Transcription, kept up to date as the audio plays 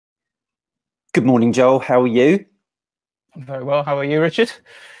Good morning, Joel. How are you? Very well. How are you, Richard?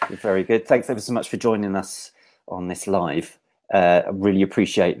 Very good. Thanks ever so much for joining us on this live. I really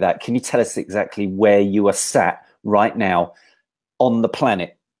appreciate that. Can you tell us exactly where you are sat right now on the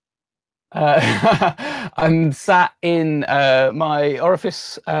planet? I'm sat in my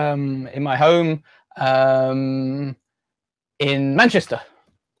orifice in my home in Manchester.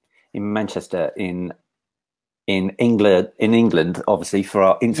 In Manchester, in England, obviously for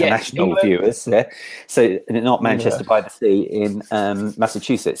our Yes, international England. viewers. Yeah. So not Manchester by the Sea, in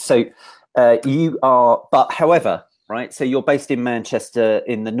Massachusetts. So you are, but however, right. So you're based in Manchester,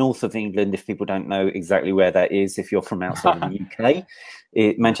 in the north of England. If people don't know exactly where that is, if you're from outside of the UK,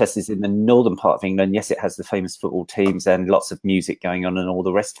 Manchester's in the northern part of England. Yes, it has the famous football teams and lots of music going on and all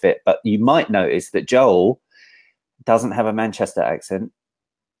the rest of it. But you might notice that Joel doesn't have a Manchester accent.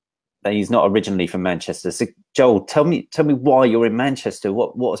 He's not originally from Manchester. So, Joel, tell me why you're in Manchester.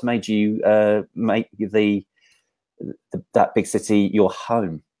 What has made you make that big city your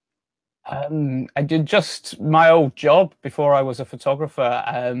home? I did just my old job before I was a photographer.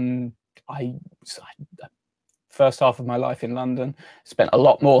 I first half of my life in London. Spent a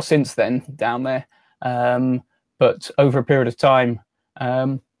lot more since then down there, but over a period of time, I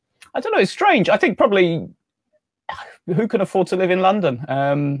don't know. It's strange. I think probably. Who can afford to live in London?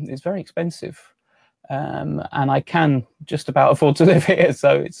 It's very expensive, and I can just about afford to live here,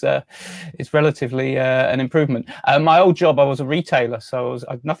 so it's relatively an improvement. My old job, I was a retailer, so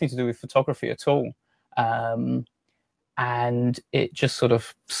I had nothing to do with photography at all, and it just sort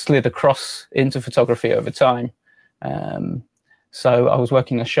of slid across into photography over time. So I was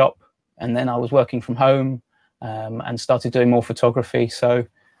working a shop, and then I was working from home, and started doing more photography. So.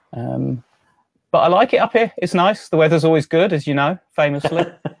 But I like it up here. It's nice. The weather's always good, as you know, famously.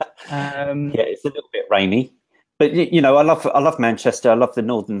 Yeah, it's a little bit rainy, but I love Manchester. I love the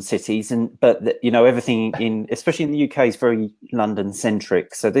northern cities, but everything especially in the UK, is very London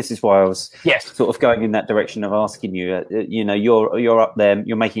centric. So this is why I was sort of going in that direction of asking you. You're up there.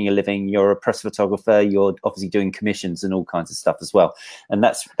 You're making a living. You're a press photographer. You're obviously doing commissions and all kinds of stuff as well, and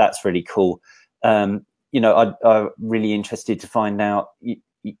that's really cool. I'm really interested to find out.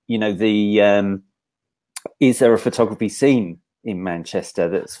 Is there a photography scene in Manchester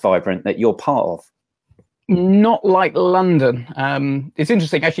that's vibrant that you're part of? Not like London. It's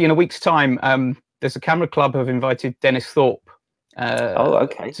interesting, actually. In a week's time, there's a camera club who have invited Dennis Thorpe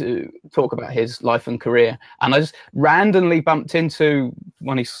to talk about his life and career, and I just randomly bumped into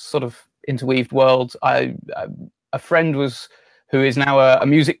when he sort of interweaved worlds. A friend who is now a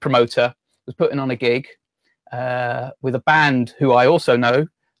music promoter was putting on a gig with a band who I also know,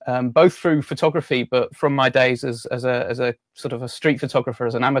 both through photography, but from my days as a sort of a street photographer,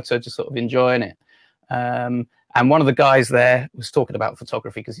 as an amateur, just sort of enjoying it. And one of the guys there was talking about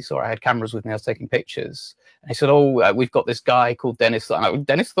photography because he saw I had cameras with me. I was taking pictures, and he said, "Oh, we've got this guy called Dennis." I'm like,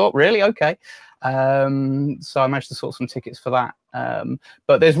 Dennis Thorpe, really? Okay. So I managed to sort some tickets for that.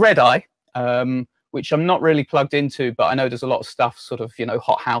 But there's Red Eye. Which I'm not really plugged into, but I know there's a lot of stuff, sort of,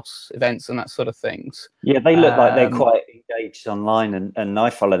 hot house events and that sort of things. Yeah, they look like they're quite engaged online, and I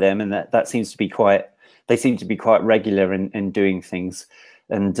follow them, and that seems to be they seem to be quite regular in doing things.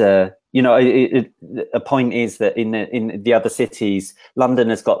 And a point is that in the other cities,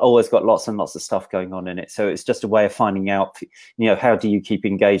 London has always got lots and lots of stuff going on in it. So it's just a way of finding out, how do you keep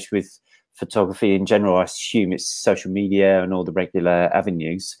engaged with photography in general? I assume it's social media and all the regular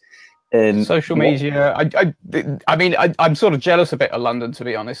avenues. Social media. I'm sort of jealous a bit of London, to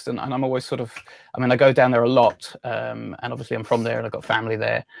be honest, and I'm always sort of. I go down there a lot, and obviously I'm from there and I've got family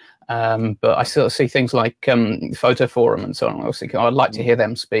there. But I sort of see things like Photo Forum and so on. I was thinking, I'd like to hear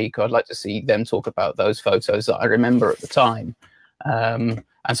them speak. Or I'd like to see them talk about those photos that I remember at the time. And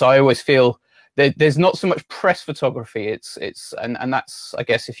so I always feel there's not so much press photography. And that's, I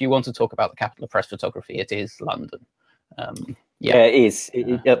guess, if you want to talk about the capital of press photography, it is London. Yeah, it is.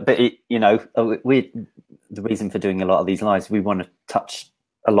 But the reason for doing a lot of these lives, we want to touch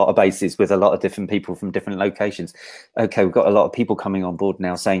a lot of bases with a lot of different people from different locations. Okay, we've got a lot of people coming on board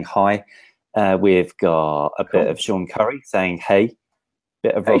now saying hi. We've got a bit of Sean Curry saying hey,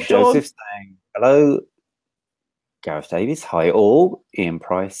 bit of Rob Joseph saying hello. Gareth Davies, hi all. Ian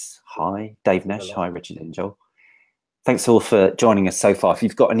Price, hi. Dave Nash, hi. Richard and Joel. Thanks all for joining us so far. If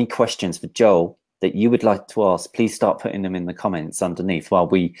you've got any questions for Joel that you would like to ask, please start putting them in the comments underneath. While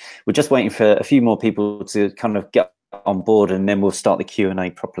we're just waiting for a few more people to kind of get on board, and then we'll start the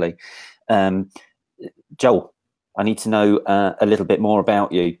Q&A properly. Joel, I need to know a little bit more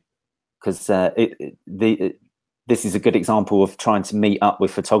about you, because this is a good example of trying to meet up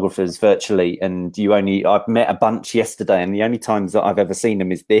with photographers virtually. And I've met a bunch yesterday, and the only times that I've ever seen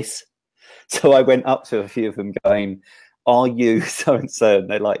them is this. So I went up to a few of them going, "Are you so and so?" And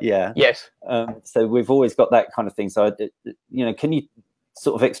they're like, "Yeah." Yes. So we've always got that kind of thing. So, can you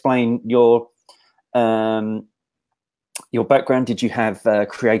sort of explain your background? Did you have a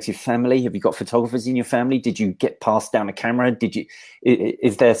creative family? Have you got photographers in your family? Did you get passed down a camera?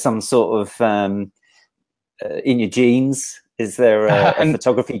 Is there some sort of in your genes? Is there a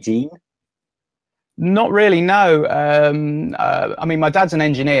photography gene? Not really, no. I mean, my dad's an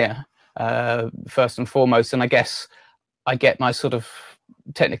engineer, first and foremost, and I guess I get my sort of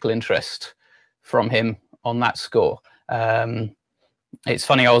technical interest from him on that score. It's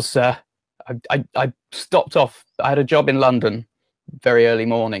funny, I stopped off. I had a job in London very early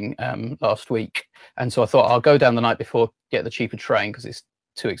morning last week, and so I thought I'll go down the night before, get the cheaper train because it's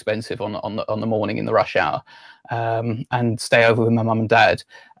too expensive on the morning in the rush hour, and stay over with my mum and dad.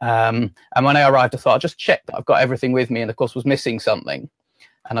 And when I arrived, I thought I'll just check that I've got everything with me, and of course was missing something.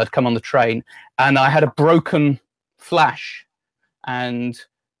 And I'd come on the train, and I had a broken flash, and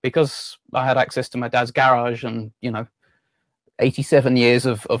because I had access to my dad's garage and 87 years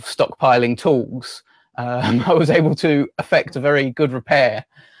of stockpiling tools, I was able to effect a very good repair.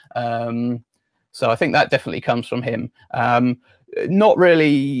 So I think that definitely comes from him. Not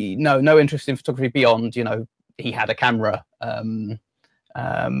really, no interest in photography beyond, he had a camera.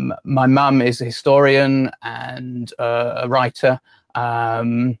 My mum is a historian and a writer.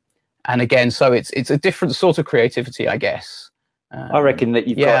 And again, so it's a different sort of creativity, I guess. I reckon that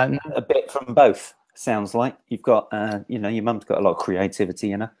you've got a bit from both. Sounds like you've got, your mum's got a lot of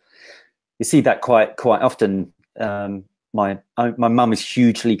creativity in her. You see that quite often. My mum is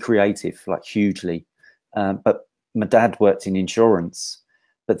hugely creative, like hugely, but my dad worked in insurance.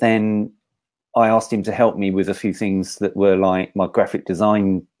 But then I asked him to help me with a few things that were like my graphic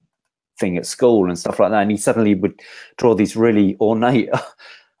design thing at school and stuff like that. And he suddenly would draw these really ornate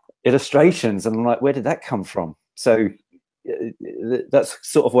illustrations, and I'm like, where did that come from? So that's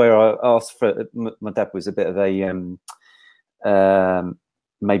sort of where I asked for. My dad was a bit of a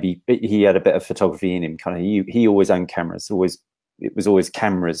maybe he had a bit of photography in him. Kind of, he always owned cameras. It was always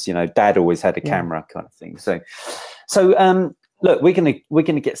cameras. Dad always had a camera, kind of thing. So look, we're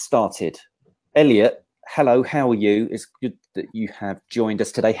gonna get started. Elliot, hello, how are you? It's good that you have joined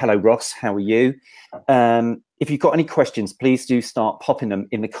us today. Hello, Ross, how are you? If you've got any questions, please do start popping them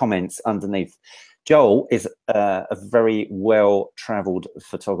in the comments underneath. Joel is a very well-travelled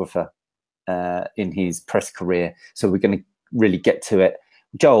photographer in his press career, so we're going to really get to it.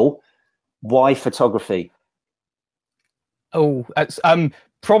 Joel, why photography? Oh, it's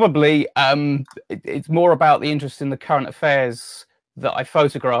probably it's more about the interest in the current affairs that I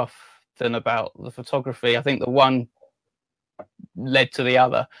photograph than about the photography. I think the one led to the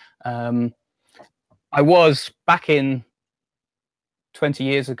other. I was back in 20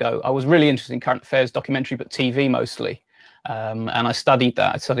 years ago, I was really interested in current affairs, documentary, but TV mostly. And I studied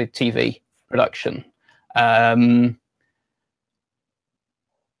that. I studied TV production. And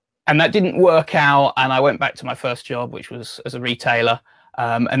that didn't work out. And I went back to my first job, which was as a retailer.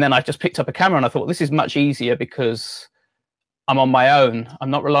 And then I just picked up a camera and I thought, this is much easier because I'm on my own.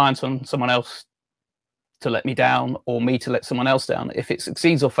 I'm not reliant on someone else to let me down or me to let someone else down. If it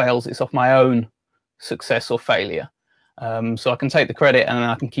succeeds or fails, it's off my own success or failure. So I can take the credit and then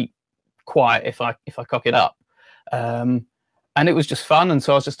I can keep quiet if I cock it up. And it was just fun. And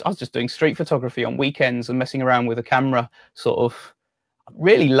so I was just doing street photography on weekends and messing around with a camera sort of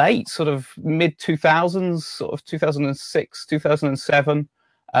really late, sort of mid 2000s, sort of 2006, 2007,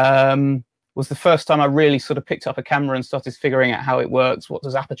 was the first time I really sort of picked up a camera and started figuring out how it works. What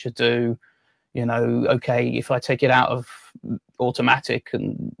does aperture do? Okay, if I take it out of automatic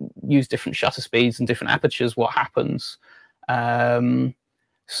and use different shutter speeds and different apertures, what happens?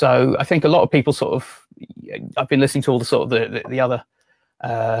 So I think a lot of people sort of, I've been listening to all the sort of the other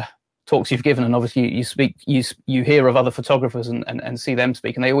talks you've given, and obviously you hear of other photographers and see them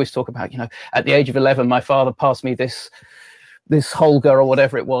speak, and they always talk about, at the age of 11, my father passed me this Holger or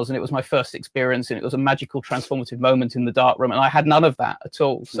whatever it was, and it was my first experience, and it was a magical transformative moment in the darkroom, and I had none of that at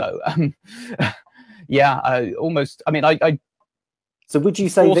all. So yeah, I so would you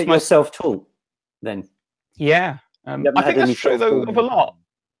say that you're self-taught then? Yeah, I think that's true though of a lot.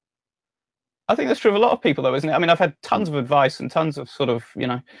 I think that's true of a lot of people though, isn't it? I mean, I've had tons of advice and tons of sort of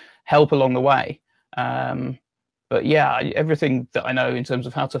help along the way, but yeah, everything that I know in terms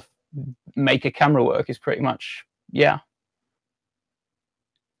of how to make a camera work is pretty much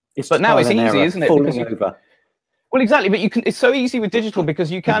but now it's easy, isn't it? Well, exactly. But it's so easy with digital because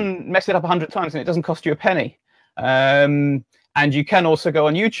you can mess it up 100 times and it doesn't cost you a penny. And you can also go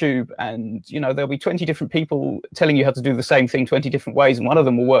on YouTube and, there'll be 20 different people telling you how to do the same thing 20 different ways, and one of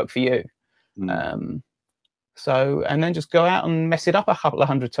them will work for you. So, and then just go out and mess it up a couple of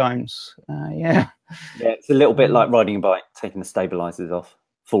hundred times. Yeah, it's a little bit like riding a bike, taking the stabilizers off,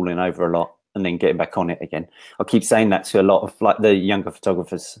 falling over a lot, and then getting back on it again. I keep saying that to a lot of like the younger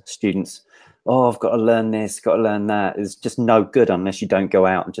photographers, students. Oh, I've got to learn this, got to learn that. It's just no good unless you don't go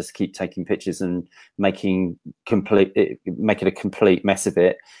out and just keep taking pictures and making it a complete mess of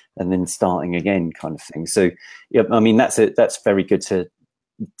it, and then starting again, kind of thing. So, yeah, I mean, that's very good to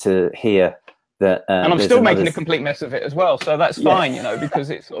hear. That, and I'm still making a complete mess of it as well, so that's fine, you know,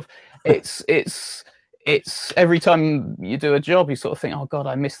 because it's sort of it's every time you do a job, you sort of think, oh God,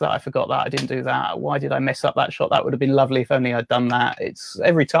 I missed that, I forgot that, I didn't do that. Why did I mess up that shot? That would have been lovely if only I'd done that. It's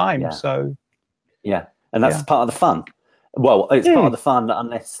every time, so yeah, and that's part of the fun. Well, it's part of the fun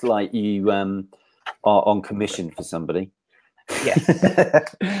unless like you are on commission for somebody. Yeah,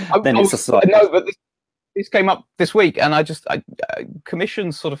 then it's a slight. No, but this came up this week, and I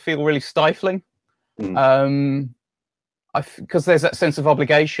commissions sort of feel really stifling. Because there's that sense of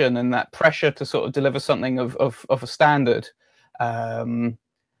obligation and that pressure to sort of deliver something of a standard. And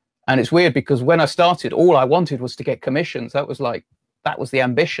it's weird because when I started, all I wanted was to get commissions. That was the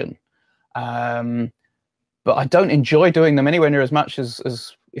ambition. But I don't enjoy doing them anywhere near as much as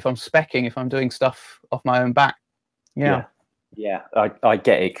if I'm speccing, if I'm doing stuff off my own back. Yeah, I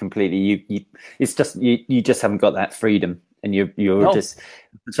get it completely. It's just you just haven't got that freedom, and you're just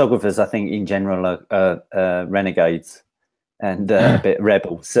photographers. I think in general are renegades and a bit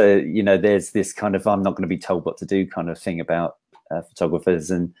rebel. So you know, there's this kind of I'm not going to be told what to do kind of thing about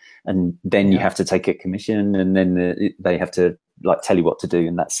photographers, and then you have to take a commission, and then they have to like tell you what to do,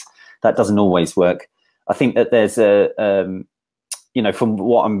 and that doesn't always work. I think that there's you know, from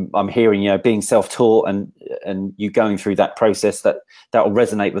what I'm hearing, you know, being self-taught and you going through that process, that will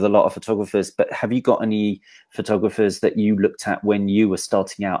resonate with a lot of photographers. But have you got any photographers that you looked at when you were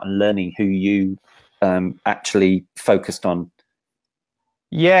starting out and learning who you actually focused on?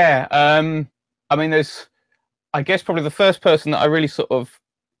 Yeah, I mean, I guess probably the first person that I really sort of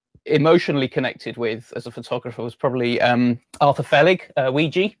emotionally connected with as a photographer was probably Arthur Felig,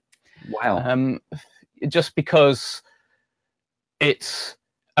 Ouija. Wow. Just because I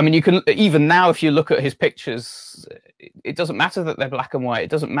mean, you can, even now, if you look at his pictures, it doesn't matter that they're black and white. It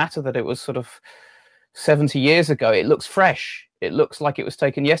doesn't matter that it was sort of 70 years ago. It looks fresh. It looks like it was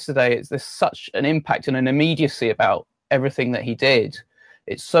taken yesterday. There's such an impact and an immediacy about everything that he did.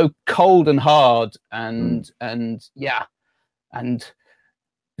 It's so cold and hard and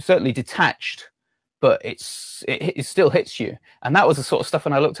certainly detached, but it still hits you. And that was the sort of stuff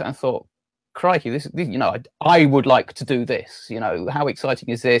when I looked at it and thought, crikey, this, you know, I would like to do this, you know, how exciting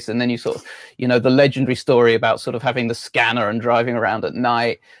is this? And then you sort of, you know, the legendary story about sort of having the scanner and driving around at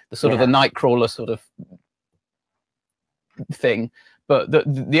night, the sort of the Nightcrawler sort of thing. But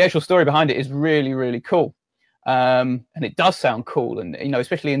the actual story behind it is really, really cool. And it does sound cool. And, you know,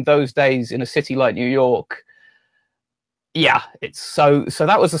 especially in those days in a city like New York, yeah, it's so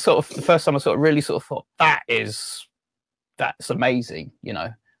that was the first time I sort of really sort of thought that's amazing, you know.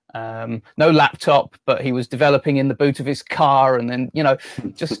 No laptop, but he was developing in the boot of his car, and then, you know,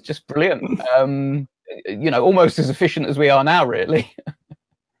 just brilliant. You know, almost as efficient as we are now, really.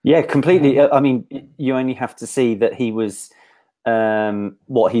 Yeah, completely. I mean, you only have to see that he was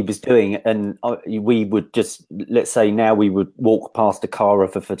what he was doing, and we would just, let's say now we would walk past a car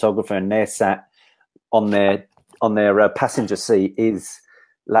of a photographer, and they're sat on their passenger seat is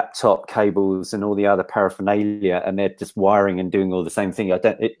laptop cables and all the other paraphernalia, and they're just wiring and doing all the same thing.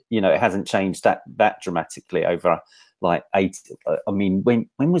 You know, it hasn't changed that dramatically over like 8. I mean, when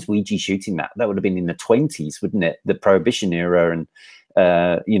was Ouija shooting that? That would have been in the 20s, wouldn't it? The Prohibition era, and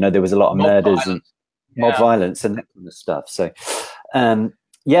you know, there was a lot of murders and mob violence and that kind of stuff. So,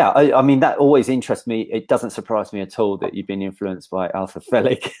 yeah, I mean, that always interests me. It doesn't surprise me at all that you've been influenced by Arthur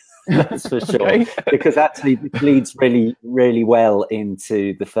Felig. That's for sure. Okay. Because actually it leads really, really well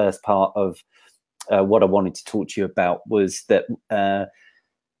into the first part of what I wanted to talk to you about, was that I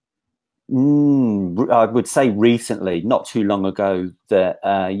would say recently, not too long ago, that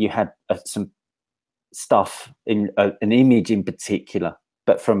you had some stuff in an image in particular,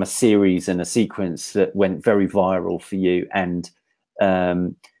 but from a series and a sequence that went very viral for you, and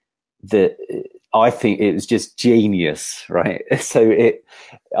that I think it was just genius, right? So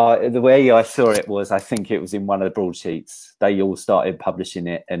the way I saw it was, I think it was in one of the broadsheets. They all started publishing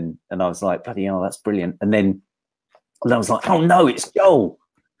it, and I was like, bloody hell, that's brilliant. And then I was like, oh no, it's Joel.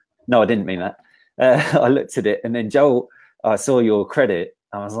 No, I didn't mean that. I looked at it, and then Joel, I saw your credit.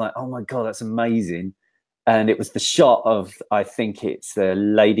 I was like, oh my God, that's amazing. And it was the shot of, I think it's the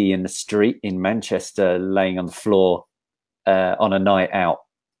lady in the street in Manchester laying on the floor on a night out.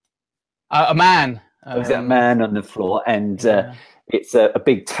 A man. Was it a man on the floor? And it's a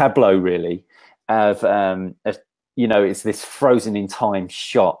big tableau, really, of it's this frozen in time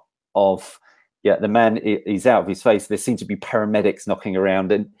shot of the man is out of his face. There seem to be paramedics knocking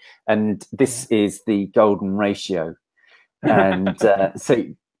around, and this is the golden ratio. And so,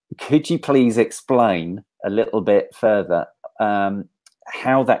 could you please explain a little bit further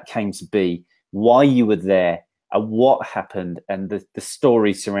how that came to be, why you were there, what happened, and the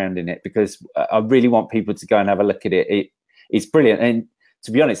story surrounding it? Because I really want people to go and have a look at it. It's brilliant, and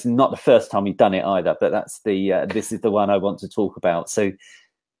to be honest, not the first time you've done it either. But that's this is the one I want to talk about. So,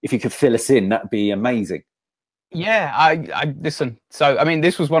 if you could fill us in, that'd be amazing. Yeah, I listen. So, I mean,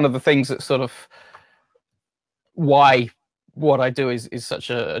 this was one of the things that sort of why what I do is such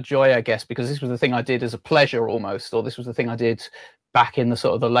a joy, I guess, because this was the thing I did as a pleasure almost, or this was the thing I did back in the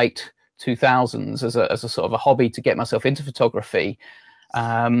sort of the late 2000s as a sort of a hobby to get myself into photography.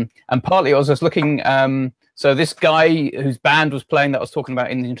 And partly I was just looking, so this guy whose band was playing that I was talking about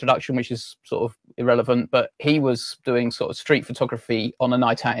in the introduction, which is sort of irrelevant, but he was doing sort of street photography on a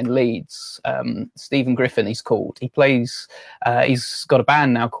night out in Leeds. Stephen Griffin, he's called. He plays, he's got a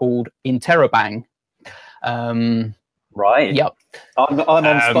band now called Interrobang. Right. Yep. I'm on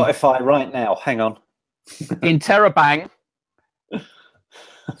Spotify right now. Hang on. Interrobang.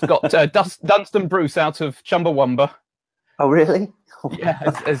 It's got Dunstan Bruce out of Chumbawamba. Oh, really? Yeah,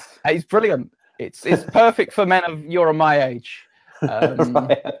 it's brilliant. It's perfect for men of your and my age.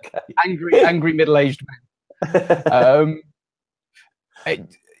 Right, okay. Angry middle-aged men.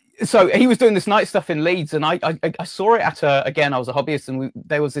 So he was doing this night stuff in Leeds, and I saw it at again, I was a hobbyist, and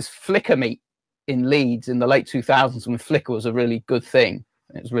there was this Flickr meet in Leeds in the late 2000s when Flickr was a really good thing.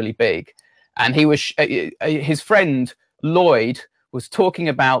 It was really big, and he was his friend Lloyd was talking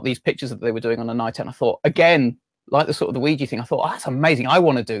about these pictures that they were doing on a night out. And I thought, again, like the sort of the Ouija thing, I thought, oh, that's amazing. I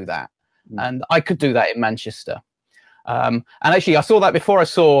want to do that, and I could do that in Manchester. And actually, I saw that before I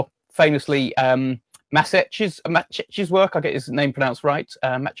saw famously Maciej's work. I get his name pronounced right.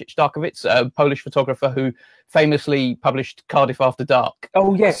 Maciej Darkowicz, a Polish photographer who famously published Cardiff After Dark.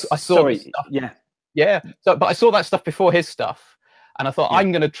 Oh yes, I saw. Sorry. Yeah. So, but I saw that stuff before his stuff, and I thought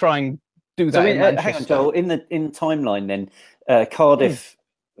I'm going to try and do that. So hang on, Joel. In the timeline, then Cardiff.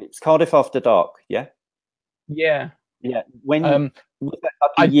 It's Cardiff After Dark. Yeah. Yeah. Yeah. When was that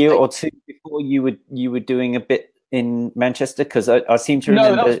like a year or two before you were doing a bit in Manchester? Because I seem to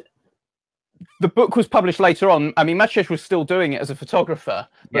remember. The book was published later on. I mean, Maciej was still doing it as a photographer,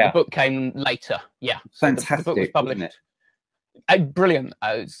 but the book came later. Yeah, so fantastic. The book was published. Brilliant.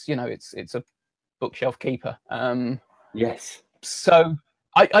 It's a bookshelf keeper. Yes. So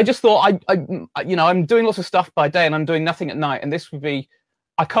I just thought I'm doing lots of stuff by day and I'm doing nothing at night, and this would be.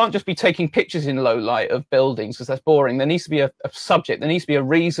 I can't just be taking pictures in low light of buildings because that's boring. There needs to be a subject. There needs to be a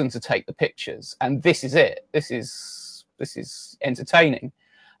reason to take the pictures, and this is it. This is entertaining.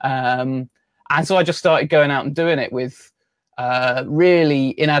 And so I just started going out and doing it with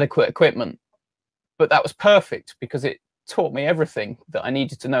really inadequate equipment. But that was perfect because it taught me everything that I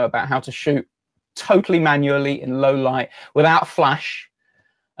needed to know about how to shoot totally manually in low light without flash.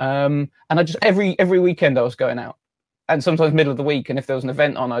 And I just every weekend I was going out, and sometimes middle of the week. And if there was an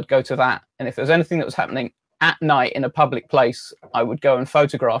event on, I'd go to that. And if there was anything that was happening at night in a public place, I would go and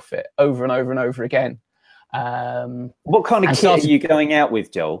photograph it over and over and over again. What kind of kit are you going out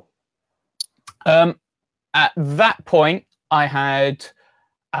with, Joel? At that point, I had.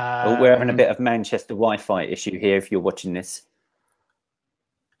 We're having a bit of Manchester Wi-Fi issue here. If you're watching this,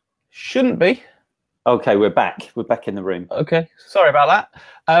 shouldn't be. Okay, we're back. We're back in the room. Okay, sorry about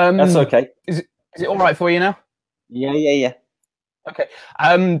that. That's okay. Is it all right for you now? Yeah. Okay.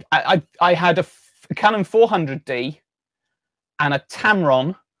 I had a Canon 400D and a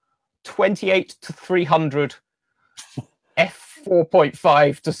Tamron 28-300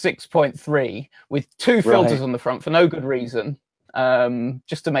 f4.5 to 6.3 with two filters on the front for no good reason,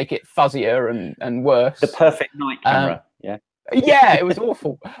 just to make it fuzzier and worse. The perfect night camera. Yeah, it was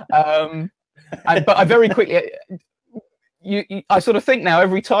awful. But I very quickly, I sort of think now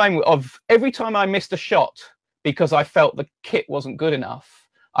every time I missed a shot because I felt the kit wasn't good enough,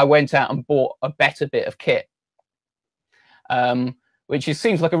 I went out and bought a better bit of kit, which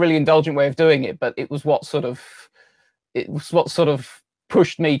seems like a really indulgent way of doing it, but it was what sort of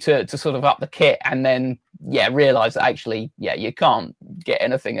pushed me to sort of up the kit, and then realize that actually you can't get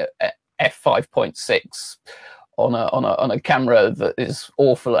anything at f5.6 on a camera that is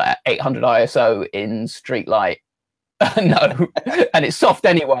awful at 800 ISO in street light. No, and it's soft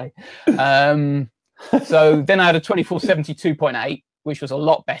anyway. So then I had a 24-70 2.8, which was a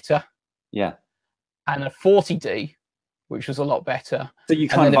lot better. Yeah. And a 40D, which was a lot better. So you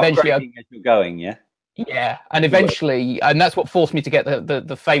kind of eventually as you're going, yeah. Yeah, and eventually, and that's what forced me to get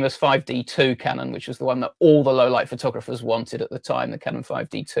the famous 5D2 Canon, which was the one that all the low light photographers wanted at the time, the Canon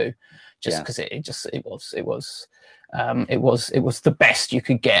 5D2, just because it was the best you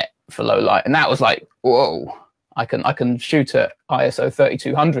could get for low light, and that was like, whoa, I can shoot at ISO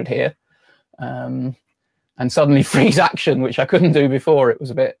 3200 here, and suddenly freeze action, which I couldn't do before. It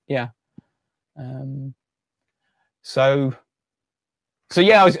was a bit, yeah. So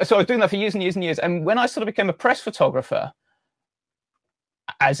yeah, I was doing that for years and years and years. And when I sort of became a press photographer,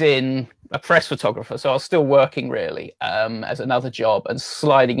 as in a press photographer, so I was still working really as another job and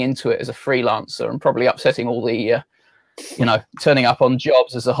sliding into it as a freelancer and probably upsetting all the, turning up on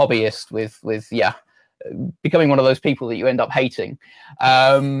jobs as a hobbyist with becoming one of those people that you end up hating.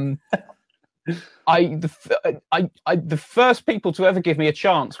 The first people to ever give me a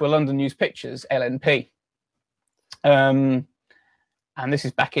chance were London News Pictures, LNP. And this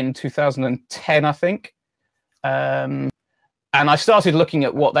is back in 2010, I think. And I started looking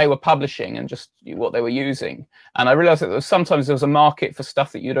at what they were publishing and just what they were using. And I realized that sometimes there was a market for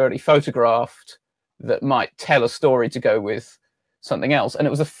stuff that you'd already photographed that might tell a story to go with something else. And it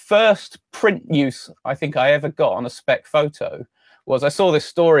was the first print use I think I ever got on a spec photo. Was I saw this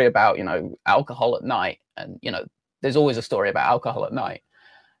story about, alcohol at night. And, there's always a story about alcohol at night.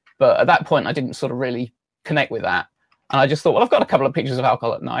 But at that point, I didn't sort of really connect with that. And I just thought, well, I've got a couple of pictures of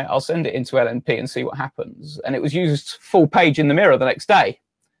alcohol at night. I'll send it into LNP and see what happens. And it was used full page in the Mirror the next day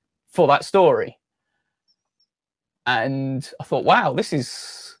for that story. And I thought, wow, this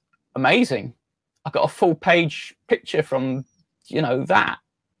is amazing. I got a full page picture from, that,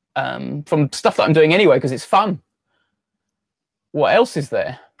 from stuff that I'm doing anyway, because it's fun. What else is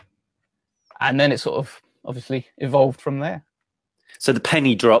there? And then it sort of obviously evolved from there. So the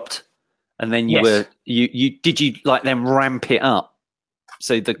penny dropped. And then you did you like then ramp it up?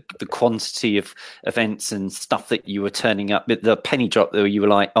 So the quantity of events and stuff that you were turning up, the penny drop there, you were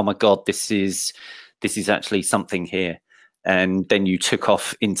like, oh my God, this is actually something here. And then you took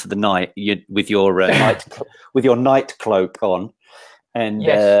off into the night with your night cloak on and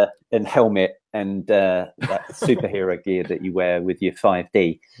helmet and that superhero gear that you wear with your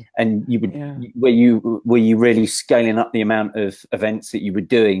 5D, and you would were you really scaling up the amount of events that you were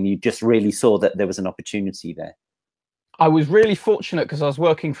doing? You just really saw that there was an opportunity there. I was really fortunate because I was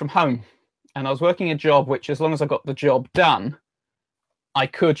working from home, and I was working a job which, as long as I got the job done, I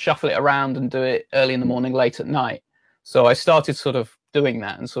could shuffle it around and do it early in the morning, late at night. So I started sort of doing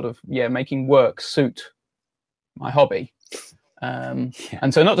that and sort of making work suit my hobby. And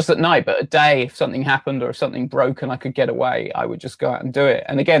so not just at night, but a day, if something happened or if something broke and I could get away, I would just go out and do it.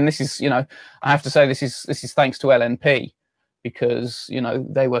 And again, this is, I have to say this is thanks to LNP, because,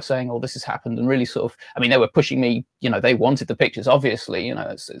 they were saying, oh, this has happened, and really sort of, they were pushing me, they wanted the pictures, obviously,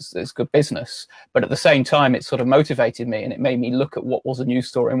 it's good business. But at the same time, it sort of motivated me, and it made me look at what was a news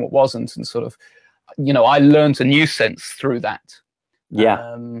story and what wasn't. And sort of, I learned a news sense through that.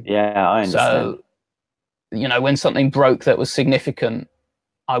 I understand. So, when something broke that was significant,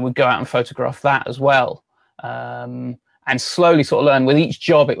 I would go out and photograph that as well. And slowly sort of learn. With each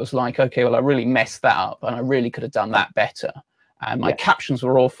job, it was like, okay, well, I really messed that up and I really could have done that better. And my captions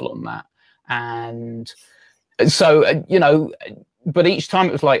were awful on that. And so, but each time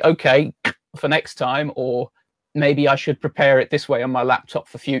it was like, okay, for next time, or maybe I should prepare it this way on my laptop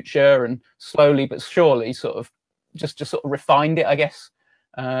for future. And slowly but surely sort of just sort of refined it, I guess.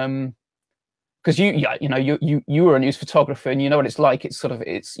 Because you were a news photographer, and you know what it's like. It's sort of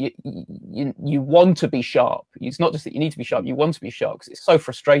you want to be sharp. It's not just that you need to be sharp; you want to be sharp, because it's so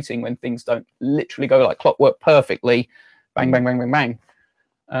frustrating when things don't literally go like clockwork perfectly, bang, bang, bang, bang,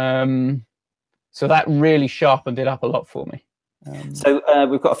 bang. So that really sharpened it up a lot for me. So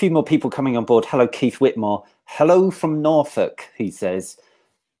we've got a few more people coming on board. Hello, Keith Whitmore. Hello from Norfolk, he says.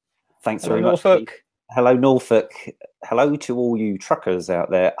 Thanks very much. Norfolk. Hello, Norfolk. Hello to all you truckers out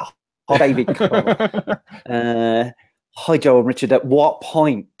there. Hi, David. Hi, Joel and Richard. At what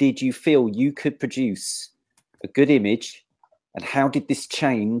point did you feel you could produce a good image, and how did this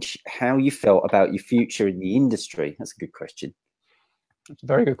change how you felt about your future in the industry? That's a good question. That's a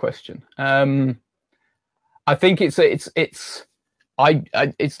very good question. I think it's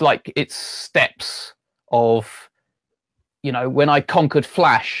steps of, when I conquered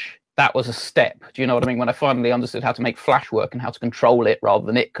Flash, that was a step. Do you know what I mean? When I finally understood how to make Flash work and how to control it rather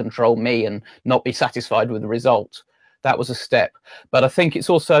than it control me and not be satisfied with the result, that was a step. But I think it's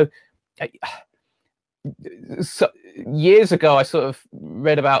also, so years ago, I sort of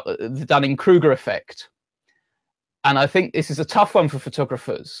read about the Dunning-Kruger effect. And I think this is a tough one for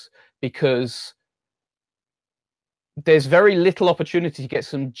photographers, because there's very little opportunity to get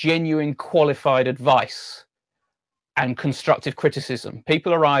some genuine qualified advice and constructive criticism.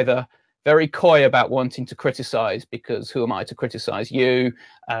 People are either very coy about wanting to criticize because who am I to criticize you?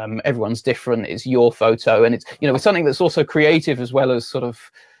 Everyone's different. It's your photo. And it's, you know, it's something that's also creative as well as sort of,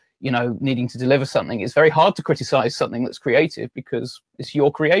 you know, needing to deliver something. It's very hard to criticize something that's creative because it's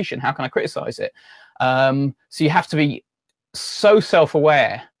your creation. How can I criticize it? So you have to be so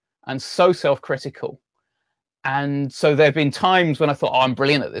self-aware and so self-critical. And so there have been times when I thought, oh, I'm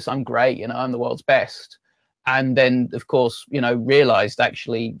brilliant at this. I'm great. You know, I'm the world's best. And then, of course, you know, realized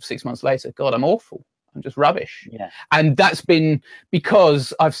actually 6 months later, God, I'm awful. I'm just rubbish. Yeah. And that's been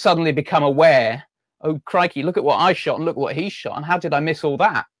because I've suddenly become aware, oh, crikey, look at what I shot and look at what he shot. And how did I miss all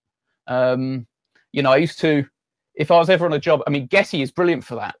that? You know, I used to, if I was ever on a job, I mean, Getty is brilliant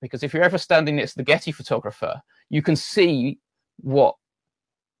for that, because if you're ever standing next to the Getty photographer, you can see what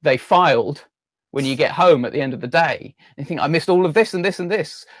they filed when you get home at the end of the day. And you think, I missed all of this and this and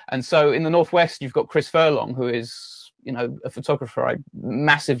this. And so in the Northwest, you've got Chris Furlong, who is, you know, a photographer I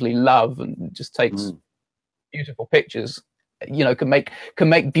massively love and just takes beautiful pictures, you know, can make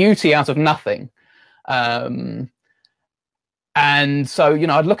beauty out of nothing. And so, you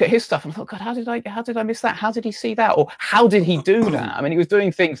know, I'd look at his stuff and I thought, God, how did I miss that? How did he see that? Or how did he do that? I mean, he was doing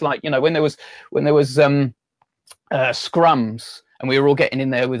things like, you know, when there was scrums, and we were all getting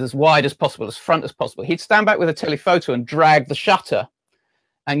in there with as wide as possible, as front as possible, he'd stand back with a telephoto and drag the shutter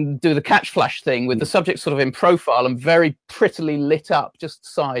and do the catch flash thing with the subject sort of in profile and very prettily lit up, just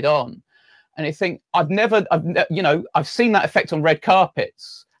side on. And you think, you know, I've seen that effect on red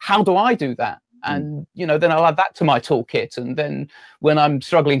carpets. How do I do that? And, you know, then I'll add that to my toolkit. And then when I'm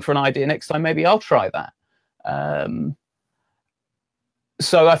struggling for an idea next time, maybe I'll try that.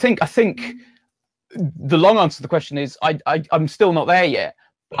 So I think the long answer to the question is I'm still not there yet,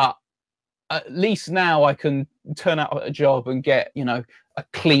 but at least now I can turn out at a job and get, you know, a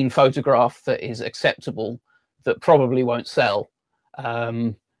clean photograph that is acceptable, that probably won't sell.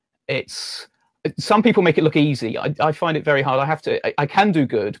 Some people make it look easy. I find it very hard. I can do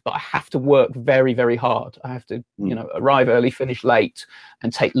good, but I have to work very, very hard. I have to, you know, arrive early, finish late,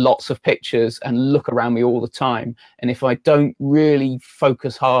 and take lots of pictures and look around me all the time. And if I don't really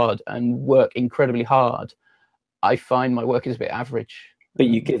focus hard and work incredibly hard, I find my work is a bit average. But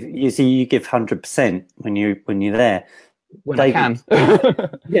you give 100% when you're there. When David, I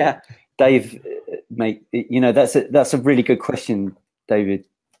can. Yeah, Dave, mate. You know, that's a really good question, David,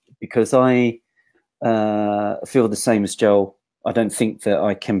 because I feel the same as Joel. I don't think that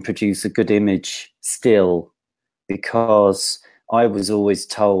I can produce a good image still, because I was always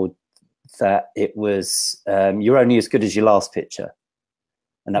told that it was you're only as good as your last picture,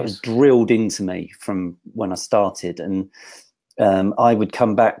 and that was drilled into me from when I started. And I would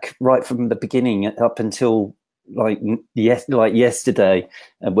come back right from the beginning up until like yesterday,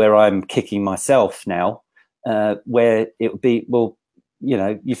 where I'm kicking myself now, where it would be, well, you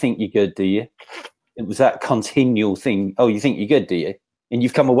know, you think you're good, do you? It was that continual thing. Oh, you think you're good, do you? And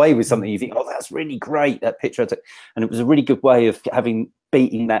you've come away with something. You think, oh, that's really great, that picture I took. And it was a really good way of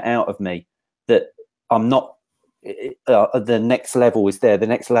beating that out of me, that I'm not. The next level is there. The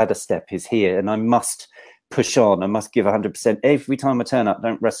next ladder step is here, and I must push on. I must give 100% every time I turn up.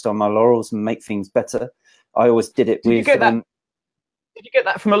 Don't rest on my laurels and make things better. I always did it with. Did you get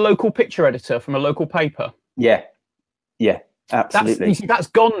that from a local picture editor, from a local paper? Yeah, yeah. Absolutely. That's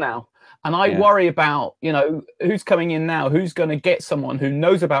gone now. And I worry about, you know, who's coming in now, who's going to get someone who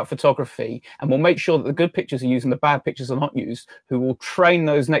knows about photography and will make sure that the good pictures are used and the bad pictures are not used, who will train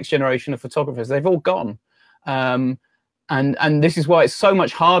those next generation of photographers. They've all gone. And this is why it's so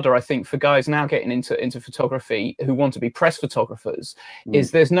much harder, I think, for guys now getting into photography who want to be press photographers,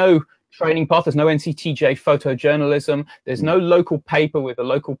 is there's no training path, there's no NCTJ photojournalism, there's no local paper with a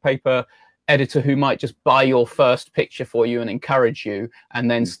local paper editor who might just buy your first picture for you and encourage you, and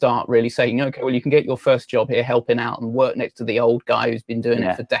then start really saying, okay, well, you can get your first job here helping out and work next to the old guy who's been doing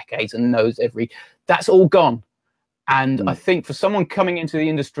it for decades and knows that's all gone. And I think for someone coming into the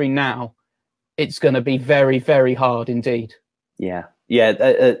industry now, it's going to be very, very hard indeed. Yeah.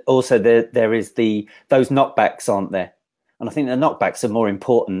 Also, there is those knockbacks, aren't there? And I think the knockbacks are more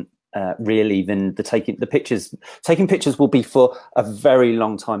important really than taking pictures. Taking pictures will be for a very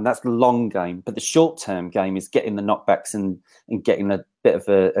long time. That's the long game. But the short-term game is getting the knockbacks and getting a bit of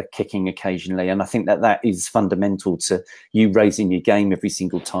a kicking occasionally. And I think that is fundamental to you raising your game every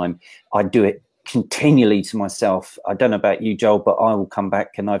single time. I do it continually to myself. I don't know about you, Joel, but I will come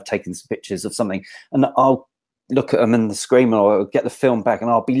back and I've taken some pictures of something and I'll look at them in the screen, or I'll get the film back and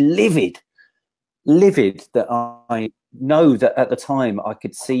I'll be livid that I know that at the time I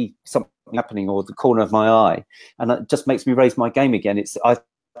could see something happening or the corner of my eye, and it just makes me raise my game again. It's I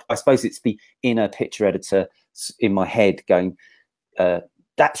suppose it's the inner picture editor in my head going,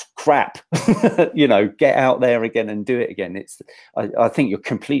 that's crap. You know, get out there again and do it again. I think you're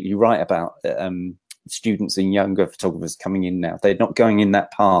completely right about students and younger photographers coming in now. They're not going in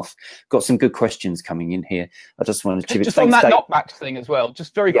that path. Got some good questions coming in here. I just want to just on that knockback thing as well,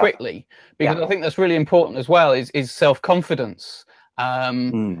 just very quickly, because I think that's really important as well, is self-confidence.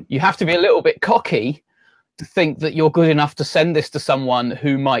 You have to be a little bit cocky to think that you're good enough to send this to someone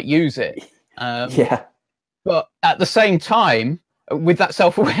who might use it. But at the same time, with that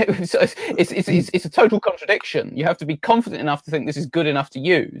self-awareness, it's a total contradiction. You have to be confident enough to think this is good enough to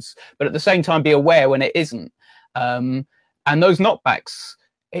use, but at the same time be aware when it isn't. And those knockbacks,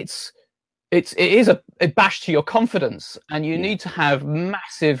 it is a bash to your confidence, and you need to have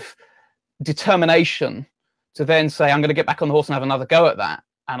massive determination to then say, I'm going to get back on the horse and have another go at that.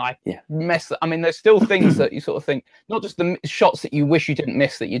 And I mess that. I mean, there's still things that you sort of think, not just the shots that you wish you didn't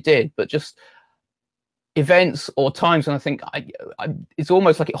miss that you did, but just events or times when I think it's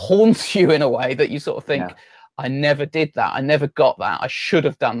almost like it haunts you in a way, that you sort of think, I never did that, I never got that, I should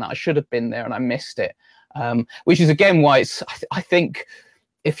have done that, I should have been there, and I missed it. Which is again why it's, I think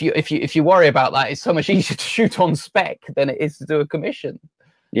if you worry about that, it's so much easier to shoot on spec than it is to do a commission.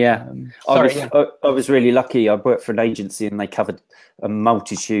 I was really lucky. I worked for an agency and they covered a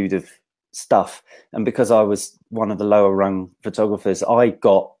multitude of stuff, and because I was one of the lower rung photographers, I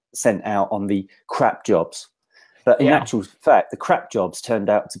got sent out on the crap jobs. But in actual fact, the crap jobs turned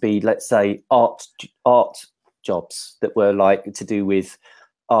out to be, let's say, art jobs that were like to do with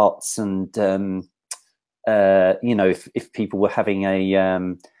arts, and you know, if people were having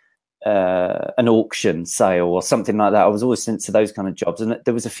an auction sale or something like that, I was always sent to those kind of jobs. And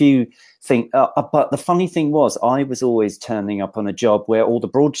there was a few things, but the funny thing was, I was always turning up on a job where all the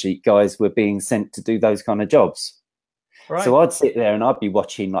broadsheet guys were being sent to do those kind of jobs. Right. So I'd sit there and I'd be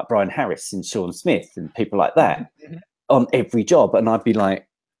watching like Brian Harris and Sean Smith and people like that on every job, and I'd be like,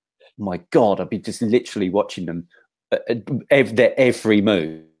 my God, I'd be just literally watching them their every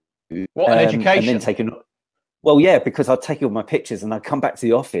move. What an education! And then taking, well, yeah, because I'd take all my pictures and I'd come back to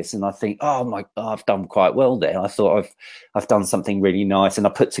the office and I think, oh my God, I've done quite well there. I thought I've done something really nice, and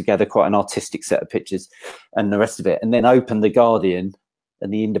I put together quite an artistic set of pictures and the rest of it, and then open the Guardian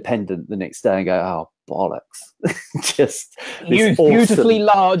and the Independent the next day and go, oh, bollocks. Just beautifully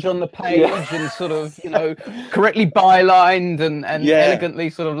large on the page and sort of, you know, correctly bylined and elegantly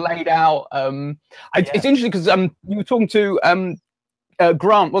sort of laid out. It's interesting because you were talking to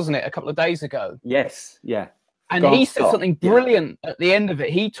Grant, wasn't it, a couple of days ago? Yes, yeah. And he said something brilliant at the end of it.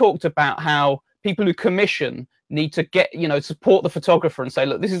 He talked about how people who commission need to get, you know, support the photographer and say,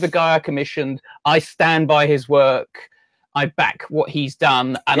 look, this is the guy I commissioned, I stand by his work, I back what he's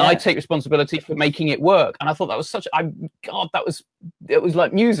done, and I take responsibility for making it work. And I thought that was such, it was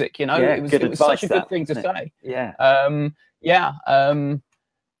like music, you know. It was such a good thing to say.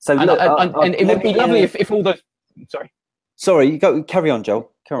 So and it would be lovely if all those. Sorry, you go. Carry on,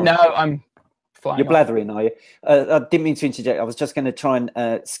 Joel. Carry on. No, I'm flying. You're blathering, are you? I didn't mean to interject. I was just going to try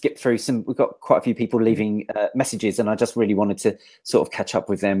and skip through some. We've got quite a few people leaving messages, and I just really wanted to sort of catch up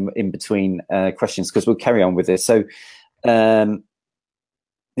with them in between questions, because we'll carry on with this. So.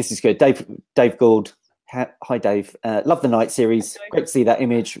 This is good. Dave Gould. Hi, Dave. Love the night series. Great to see that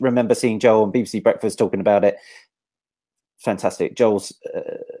image. Remember seeing Joel on BBC Breakfast talking about it. Fantastic. Joel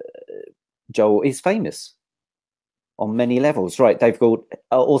is famous on many levels. Right, Dave Gould.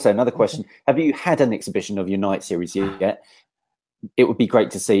 Also, another question. Have you had an exhibition of your night series yet? It would be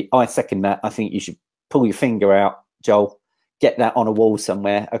great to see. I second that. I think you should pull your finger out, Joel. Get that on a wall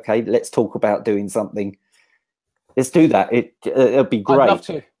somewhere. Okay, let's talk about doing something. Let's do that. It'll be great. I'd love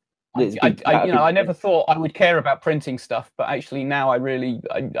to. I never thought I would care about printing stuff, but actually now I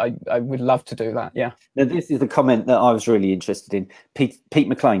would love to do that. Yeah. Now, this is the comment that I was really interested in. Pete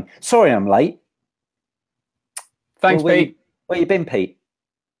McLean. Sorry, I'm late. Thanks, Pete. Where you been, Pete?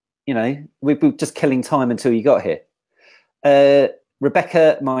 You know, we were just killing time until you got here.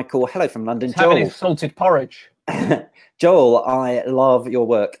 Rebecca Michael. Hello from London. Joel. Having salted porridge. Joel, I love your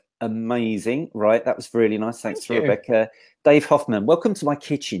work. Amazing. Right, that was really nice. Thanks to Rebecca. Dave Hoffman, welcome to my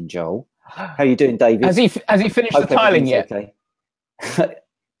kitchen, Joel. How are you doing, David? Has he finished the tiling yet? Okay.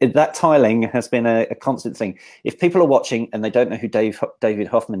 That tiling has been a constant thing. If people are watching and they don't know who David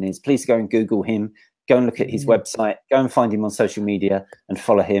Hoffman is, please go and Google him. Go and look at his website. Go and find him on social media and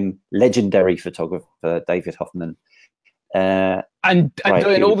follow him. Legendary photographer, David Hoffman. And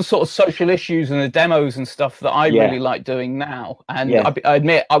doing all the sort of social issues and the demos and stuff that I really like doing now. And I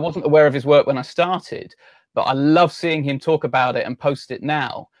admit I wasn't aware of his work when I started, but I love seeing him talk about it and post it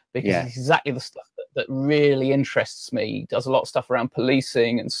now, because it's exactly the stuff that really interests me. He does a lot of stuff around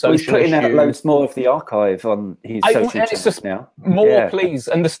policing and social he's putting issues. out loads more of the archive on his social channels now. More, please.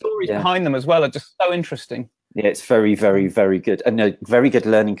 And the stories behind them as well are just so interesting. Yeah, it's very, very, very good. And a very good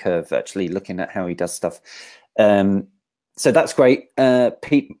learning curve, actually, looking at how he does stuff. So that's great.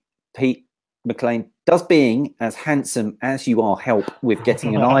 Pete McLean, does being as handsome as you are help with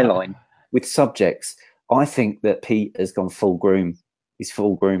getting an eye line with subjects? I think that Pete has gone full groom. He's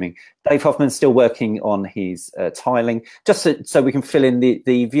full grooming. Dave Hoffman's still working on his tiling, just so we can fill in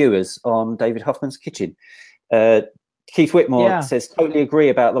the viewers on David Hoffman's kitchen. Keith Whitmore says, totally agree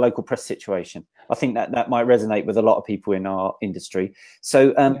about the local press situation. I think that might resonate with a lot of people in our industry.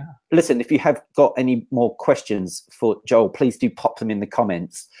 So listen, if you have got any more questions for Joel, please do pop them in the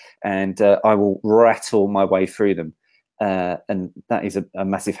comments, and I will rattle my way through them. And that is a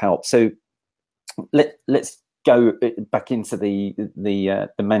massive help. So let's go back into the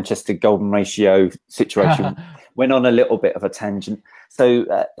Manchester golden ratio situation. Went on a little bit of a tangent.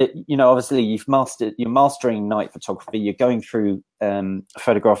 So you know, obviously you're mastering night photography. You're going through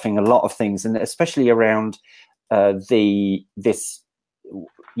photographing a lot of things, and especially around this,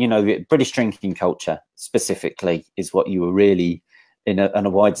 you know, British drinking culture specifically is what you were really in a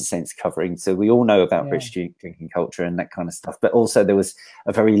wider sense covering. So we all know about British drinking culture and that kind of stuff, but also there was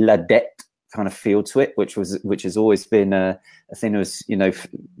a very ladette kind of feel to it, which has always been a thing. It was, you know,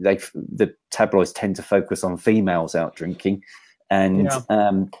 the tabloids tend to focus on females out drinking, and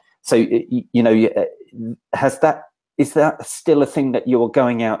so you know, is that still a thing that you're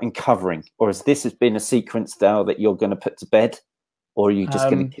going out and covering, or has this been a sequence now that you're going to put to bed, or are you just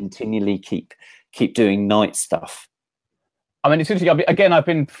going to continually keep doing night stuff? I mean, it's interesting. Again, I've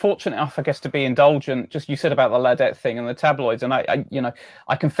been fortunate enough, I guess, to be indulgent. Just you said about the ladette thing and the tabloids, and I you know,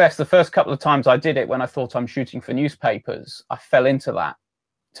 I confess the first couple of times I did it, when I thought I'm shooting for newspapers, I fell into that,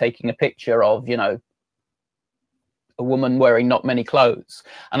 taking a picture of, you know, a woman wearing not many clothes,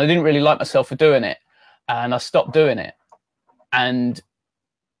 and I didn't really like myself for doing it, and I stopped doing it. And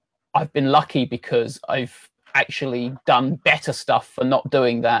I've been lucky because I've actually done better stuff for not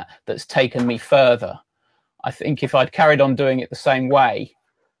doing that. That's taken me further. I think if I'd carried on doing it the same way,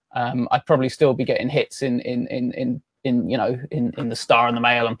 I'd probably still be getting hits in you know, in the Star and the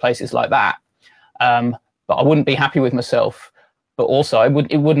Mail and places like that. But I wouldn't be happy with myself. But also, it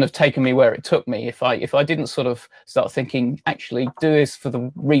wouldn't have taken me where it took me if I didn't sort of start thinking, actually, do this for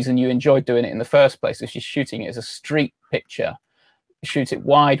the reason you enjoyed doing it in the first place, which is shooting it as a street picture. Shoot it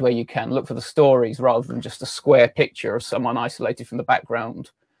wide where you can. Look for the stories rather than just a square picture of someone isolated from the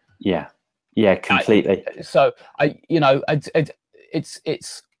background. Yeah. Yeah, completely. So you know, I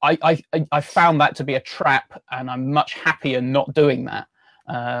found that to be a trap, and I'm much happier not doing that.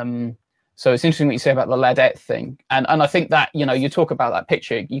 So it's interesting what you say about the ladette thing, and I think that, you know, you talk about that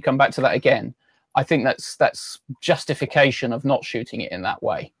picture, you come back to that again. I think that's justification of not shooting it in that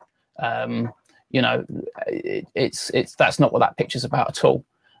way. You know, that's not what that picture's about at all.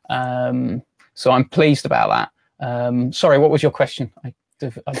 So I'm pleased about that. Sorry, what was your question? I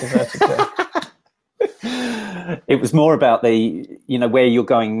diverted there. It was more about the, you know, where you're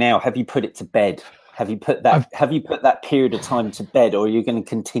going now. Have you put it to bed? Have you put that period of time to bed, or are you going to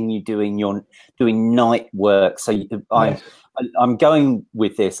continue doing night work? So I'm going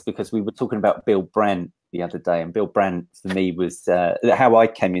with this because we were talking about Bill Brandt the other day, and Bill Brandt for me was how I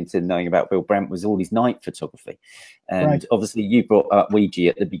came into knowing about Bill Brandt was all his night photography, and obviously you brought up Ouija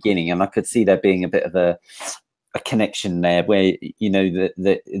at the beginning, and I could see there being a bit of a connection there where, you know,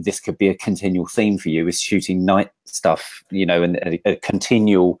 that this could be a continual theme for you, is shooting night stuff, you know, and a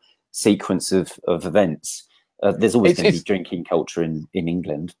continual sequence of events. There's always going to be drinking culture in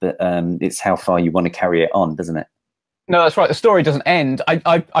England, but it's how far you want to carry it on, doesn't it? No, that's right. The story doesn't end.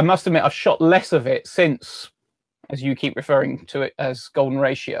 I must admit, I've shot less of it since, as you keep referring to it as golden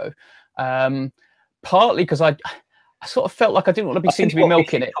ratio, partly because I sort of felt like I didn't want to be seen to be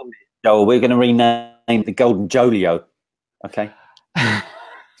milking it. Oh, we're going to rename the Golden Jolio. Okay. Does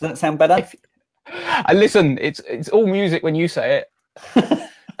that sound better? Listen, it's all music when you say it.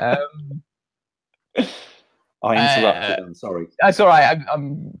 I interrupted. I'm sorry. That's all right.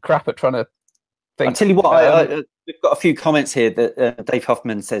 I'm crap at trying to think. I'll tell you what. We've got a few comments here that Dave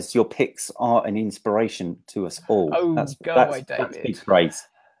Hoffman says your pics are an inspiration to us all. Oh, that's David. That's big praise.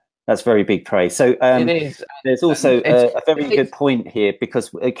 That's very big praise. So it is. There's also a very good point here, because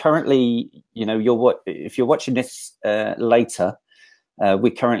currently, you know, if you're watching this later,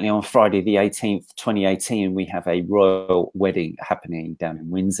 we're currently on Friday the 18th, 2018. We have a royal wedding happening down in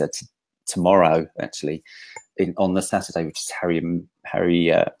Windsor tomorrow, actually. on the Saturday, which is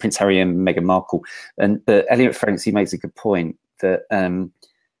Prince Harry and Meghan Markle. But Elliot Franks, he makes a good point that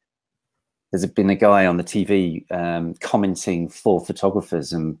there's been a guy on the TV commenting for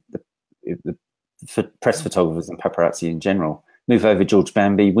photographers and for press photographers and paparazzi in general. Move over, George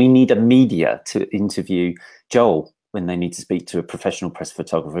Bambi. We need a media to interview Joel when they need to speak to a professional press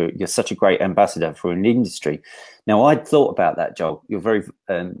photographer. You're such a great ambassador for an industry. Now, I'd thought about that, Joel. You're very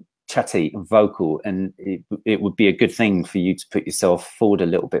chatty and vocal, and it would be a good thing for you to put yourself forward a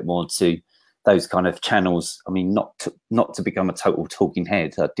little bit more to those kind of channels. I mean, not to become a total talking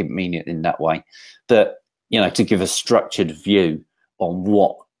head. I didn't mean it in that way, but to give a structured view on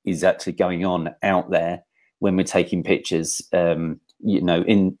what is actually going on out there when we're taking pictures. And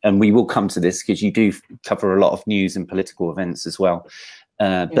we will come to this because you do cover a lot of news and political events as well.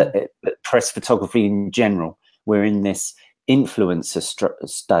 But press photography in general, we're in this influencer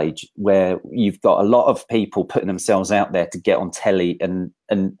stage where you've got a lot of people putting themselves out there to get on telly, and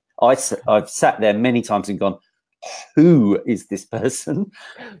I've sat there many times and gone, who is this person?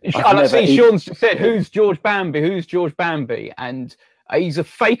 I've seen Sean's just said, who's George Bambi? Who's George Bambi? And he's a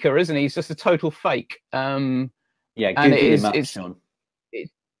faker, isn't he? He's just a total fake. Yeah, and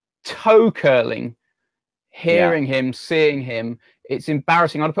it's toe curling, hearing him, seeing him. It's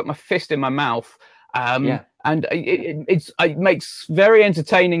embarrassing. I'd put my fist in my mouth. And it makes very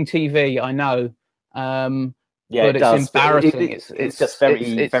entertaining TV, I know. But it's embarrassing. It's just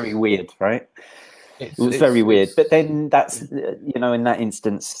very weird, right? It's very weird. But then that's, in that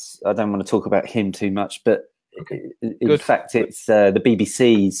instance, I don't want to talk about him too much, but in fact, it's the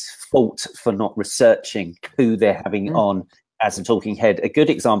BBC's fault for not researching who they're having on as a talking head. A good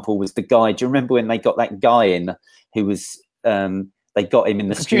example was the guy. Do you remember when they got that guy in who was, they got him in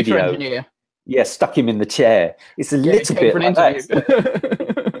the studio? Engineer. Yeah, stuck him in the chair. It's a little bit like that.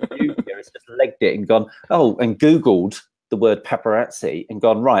 It's just legged it and gone, and Googled the word paparazzi and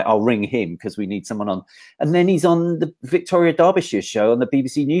gone, right, I'll ring him because we need someone on. And then he's on the Victoria Derbyshire show on the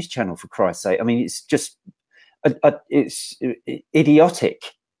BBC News Channel, for Christ's sake. I mean, it's just, it's idiotic,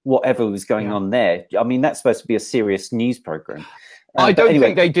 whatever was going on there. I mean, that's supposed to be a serious news program. I don't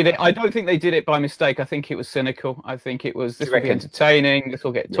think they did it. I don't think they did it by mistake. I think it was cynical. I think it was, this will be entertaining. This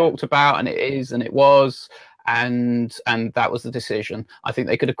will get talked about, and it is, and it was. And that was the decision. I think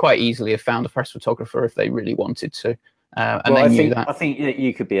they could have quite easily have found a press photographer if they really wanted to. And they knew that. I think that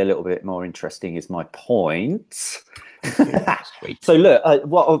you could be a little bit more interesting, is my point. Sweet. So look,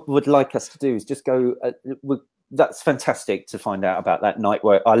 what I would like us to do is just go. That's fantastic to find out about that night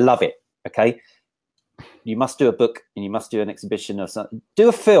work. I love it. Okay, you must do a book and you must do an exhibition or something. Do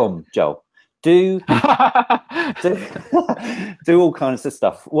a film, Joel. Do all kinds of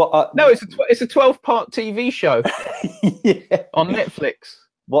stuff. No, it's a 12-part TV show on Netflix.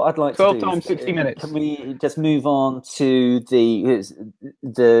 What I'd like 12 to do times 60 minutes. Can we just move on to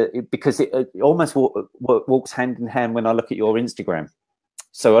because it almost walks hand in hand when I look at your Instagram.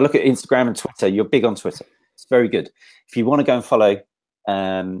 So I look at Instagram and Twitter. You're big on Twitter. It's very good. If you want to go and follow,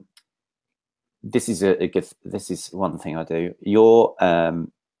 this is a good. This is one thing I do. Your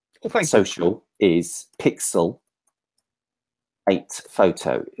social is Pixel 8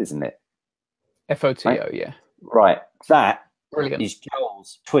 Photo, isn't it? FOTO, right? Yeah. Right. That Brilliant. Is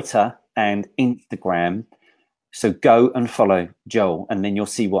Joel's Twitter and Instagram. So go and follow Joel, and then you'll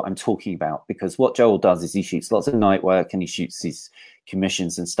see what I'm talking about. Because what Joel does is he shoots lots of night work, and he shoots his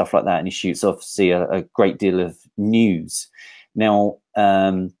commissions and stuff like that, and he shoots obviously a great deal of news. Now,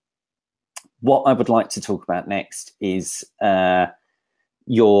 what I would like to talk about next is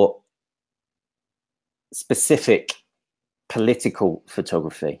your specific political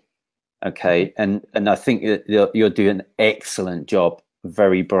photography. Okay, and I think you're doing an excellent job,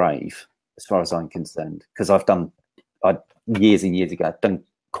 very brave as far as I'm concerned, because years and years ago I've done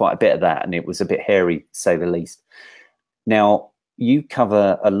quite a bit of that, and it was a bit hairy, to say the least. Now you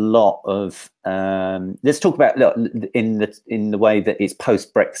cover a lot of. Let's talk about in the way that it's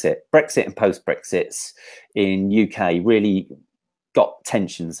Brexit and post Brexits in UK really got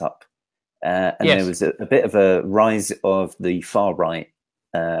tensions up, and there was a bit of a rise of the far right.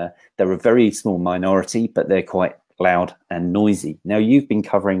 They're a very small minority, but they're quite loud and noisy. Now, you've been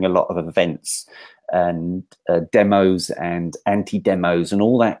covering a lot of events and demos and anti-demos and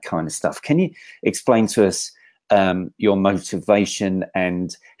all that kind of stuff. Can you explain to us your motivation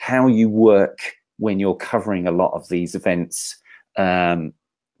and how you work when you're covering a lot of these events?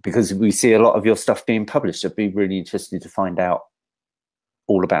 Because we see a lot of your stuff being published. I'd be really interested to find out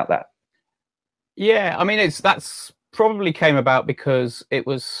all about that. Yeah, I mean, that's probably came about because it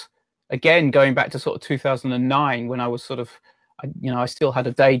was, again, going back to sort of 2009 when I was sort of, I still had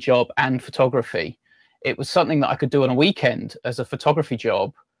a day job and photography. it was something that I could do on a weekend as a photography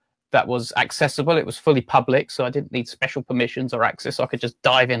job that was accessible. It was fully public, so I didn't need special permissions or access. So I could just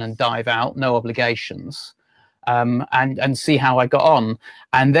dive in and dive out, no obligations, and see how I got on.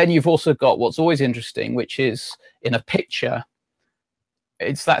 And then you've also got what's always interesting, which is in a picture,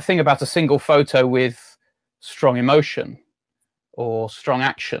 it's that thing about a single photo with strong emotion or strong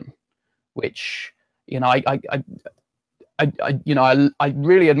action, which, you know, I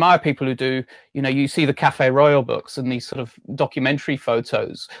really admire people who do, you know, you see the Cafe Royal books and these sort of documentary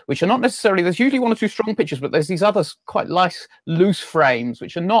photos, which are not necessarily, there's usually one or two strong pictures, but there's these others quite nice loose frames,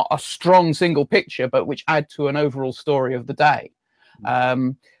 which are not a strong single picture, but which add to an overall story of the day.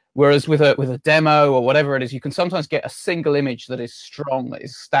 Whereas with a demo or whatever it is, you can sometimes get a single image that is strong, that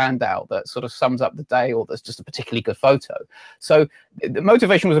is standout, that sort of sums up the day, or that's just a particularly good photo. So the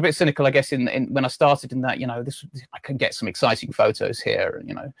motivation was a bit cynical, I guess, in when I started, in that, you know, I can get some exciting photos here, and,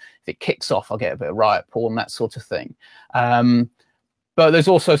 you know, if it kicks off, I'll get a bit of riot porn, that sort of thing. But there's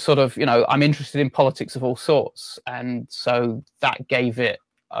also sort of, you know, I'm interested in politics of all sorts, and so that gave it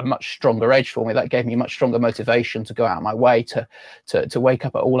a much stronger edge for me. That gave me much stronger motivation to go out of my way to wake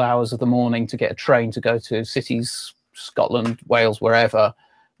up at all hours of the morning, to get a train to go to cities, Scotland, Wales, wherever,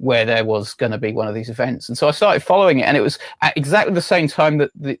 where there was going to be one of these events. And so I started following it, and it was at exactly the same time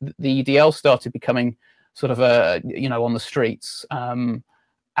that the EDL started becoming sort of you know, on the streets.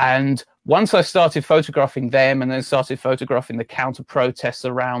 And once I started photographing them, and then started photographing the counter protests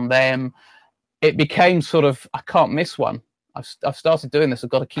around them, it became sort of, I can't miss one. I've started doing this. I've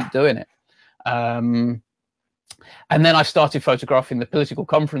got to keep doing it. And then I started photographing the political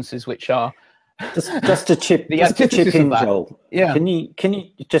conferences, which are just to chip in, Joel. Yeah. Can you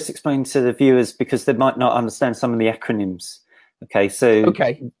just explain to the viewers, because they might not understand some of the acronyms? Okay, so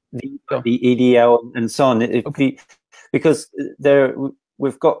the EDL and so on. Because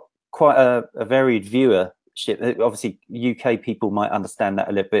we've got quite a varied viewership. Obviously, UK people might understand that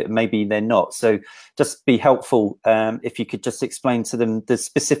a little bit. Maybe they're not. So, just be helpful if you could just explain to them those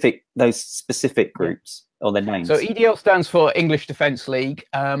specific groups or their names. So, EDL stands for English Defence League.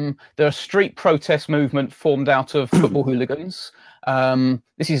 They're a street protest movement formed out of football hooligans.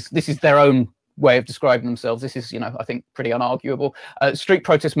 This is their own way of describing themselves. This is, you know, I think pretty unarguable. Street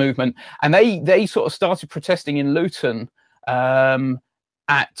protest movement, and they sort of started protesting in Luton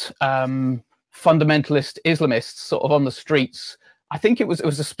at fundamentalist Islamists sort of on the streets. I think it was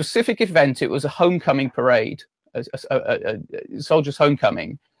a specific event. It was a homecoming parade, a soldiers'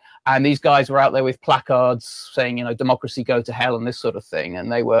 homecoming, and these guys were out there with placards saying, you know, democracy go to hell and this sort of thing,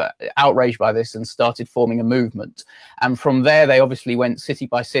 and they were outraged by this and started forming a movement. And from there they obviously went city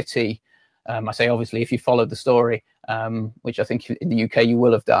by city. I say obviously, if you followed the story, which I think in the UK you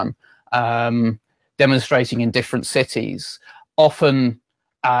will have done, demonstrating in different cities, often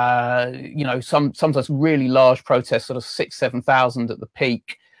you know, sometimes really large protests, sort of 6,000-7,000 at the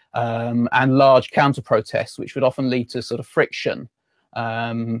peak, and large counter protests, which would often lead to sort of friction,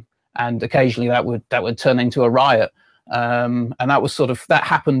 and occasionally that would turn into a riot, and that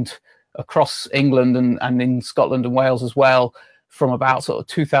happened across England and in Scotland and Wales as well, from about sort of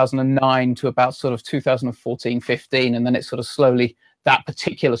 2009 to about sort of 2014-15, and then it sort of slowly, that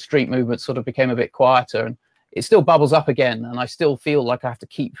particular street movement sort of became a bit quieter, and it still bubbles up again, and I still feel like I have to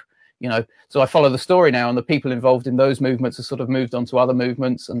keep, you know, so I follow the story now, and the people involved in those movements have sort of moved on to other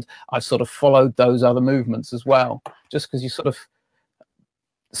movements, and I've sort of followed those other movements as well, just because you sort of,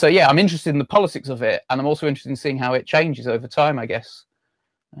 so yeah, I'm interested in the politics of it, and I'm also interested in seeing how it changes over time, I guess.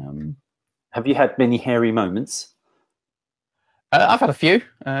 Have you had many hairy moments? I've had a few.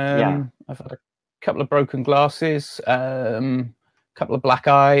 I've had a couple of broken glasses, a couple of black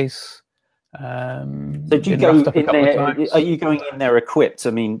eyes. So do you go in there? Are you going in there equipped?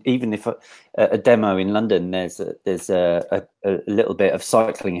 I mean, even if a demo in London, there's a little bit of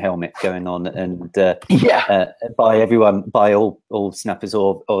cycling helmet going on, and by all snappers,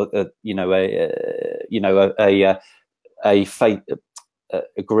 or you know, a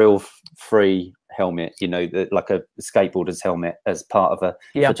grill-free helmet, you know, like a skateboarder's helmet, as part of a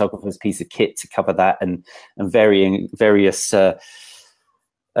photographer's piece of kit to cover that, and various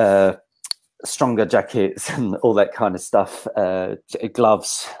stronger jackets and all that kind of stuff,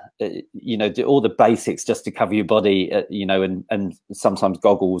 gloves, you know, all the basics just to cover your body, you know, and sometimes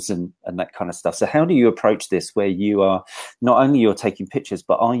goggles and that kind of stuff. So how do you approach this, where you are not only you're taking pictures,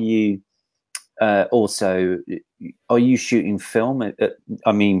 but are you also, are you shooting film,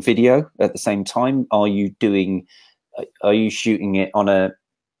 I mean video at the same time? Are you shooting it on a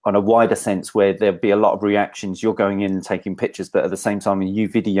wider sense, where there'll be a lot of reactions, you're going in and taking pictures, but at the same time are you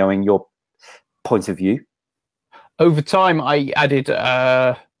videoing your point of view? Over time I added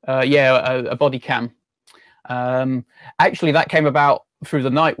a body cam Actually, that came about through the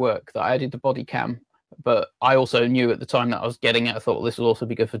night work that I did the body cam. But I also knew at the time that I was getting it. I thought, well, this will also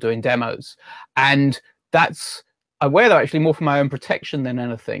be good for doing demos. And I wear that actually more for my own protection than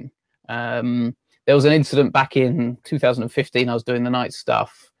anything. There was an incident back in 2015. I was doing the night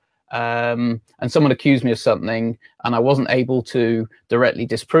stuff, and someone accused me of something, and I wasn't able to directly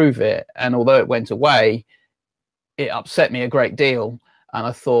disprove it. And although it went away, it upset me a great deal. And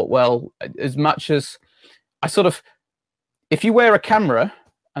I thought, well, as much as if you wear a camera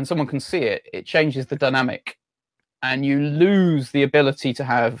and someone can see it, it changes the dynamic, and you lose the ability to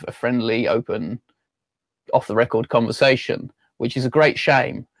have a friendly, open, off-the-record conversation, which is a great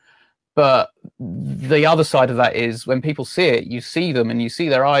shame. But the other side of that is when people see it, you see them and you see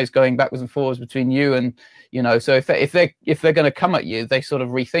their eyes going backwards and forwards between you and, you know, so if they're going to come at you, they sort of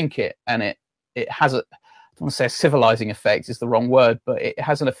rethink it, and it has I don't want to say a civilizing effect is the wrong word, but it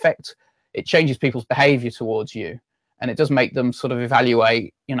has an effect. It changes people's behavior towards you. And it does make them sort of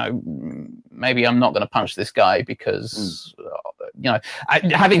evaluate, you know, maybe I'm not going to punch this guy because, you know,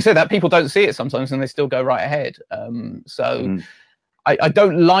 having said that, people don't see it sometimes and they still go right ahead. I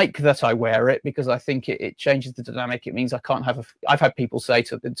don't like that I wear it because I think it changes the dynamic. It means I can't have I've had people say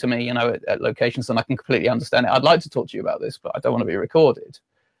to me, you know, at locations, and I can completely understand it. I'd like to talk to you about this, but I don't want to be recorded.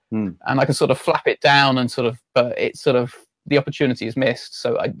 And I can sort of flap it down and but it's sort of, the opportunity is missed.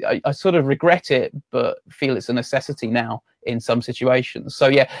 So I sort of regret it, but feel it's a necessity now in some situations. So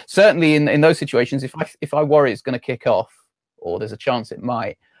yeah, certainly in those situations, if I worry it's going to kick off, or there's a chance it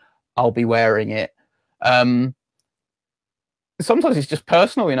might, I'll be wearing it. Sometimes it's just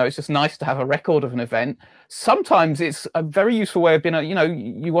personal, you know, it's just nice to have a record of an event. Sometimes it's a very useful way of being, you know,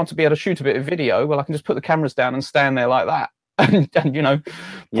 you want to be able to shoot a bit of video. Well, I can just put the cameras down and stand there like that and you know,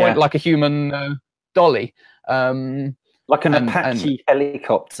 point like a human dolly. Like an Apache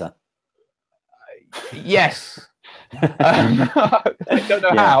helicopter. Yes. I don't know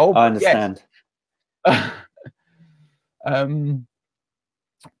how. I understand. Yes.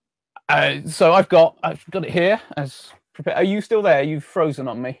 So I've got it here as prepared. Are you still there? You've frozen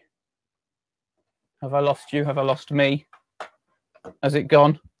on me. Have I lost you? Have I lost me? Has it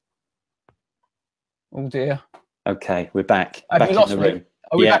gone? Oh dear. Okay, we're back. Have you lost me?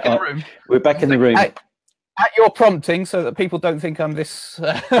 Are we back in the room? We're back in the room. At your prompting, so that people don't think I'm this,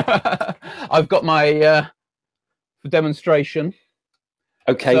 I've got my demonstration.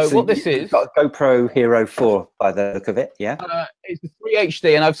 Okay, so what this is, got a GoPro Hero 4 by the look of it, yeah? It's a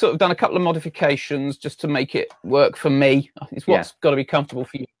 3HD, and I've sort of done a couple of modifications just to make it work for me. It's what's got to be comfortable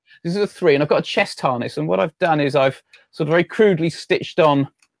for you. This is a 3, and I've got a chest harness, and what I've done is I've sort of very crudely stitched on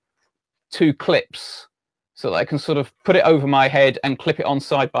 2 clips so that I can sort of put it over my head and clip it on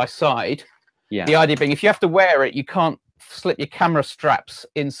side by side. Yeah. The idea being, if you have to wear it, you can't slip your camera straps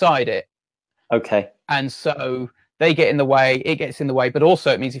inside it. Okay. And so they get in the way, it gets in the way, but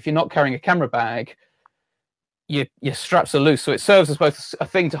also it means if you're not carrying a camera bag, your straps are loose. So it serves as both a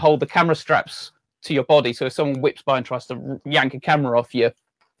thing to hold the camera straps to your body. So if someone whips by and tries to yank a camera off you,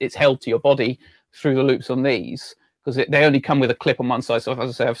 it's held to your body through the loops on these, because they only come with a clip on one side. So as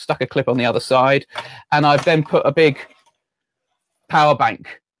I say, I've stuck a clip on the other side, and I've then put a big power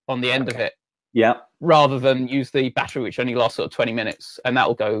bank on the end of it. Yeah. Rather than use the battery, which only lasts sort of 20 minutes, and that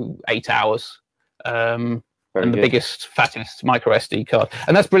will go 8 hours. And the biggest, fattest micro SD card,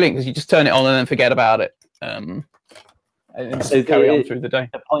 and that's brilliant because you just turn it on and then forget about it. And so carry on through the day.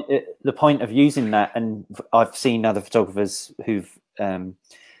 The point of using that, and I've seen other photographers who've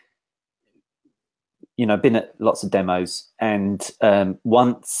you know, been at lots of demos, and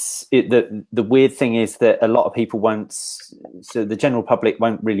once the weird thing is that a lot of people won't, so the general public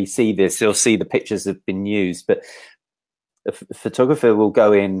won't really see this. They'll see the pictures have been used, but the photographer will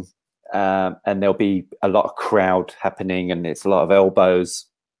go in and there'll be a lot of crowd happening, and it's a lot of elbows.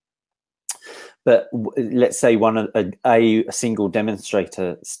 But let's say a single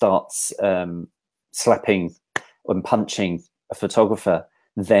demonstrator starts slapping and punching a photographer,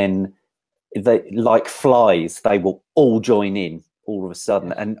 then they, like flies, they will all join in all of a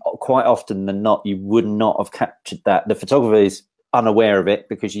sudden, and quite often than not, you would not have captured that. The photographer is unaware of it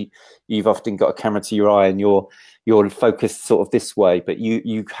because you've often got a camera to your eye and you're focused sort of this way, but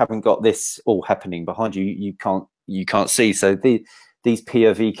you haven't got this all happening behind you. You can't see. So these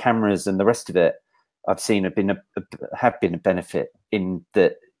POV cameras and the rest of it, I've seen have been a benefit in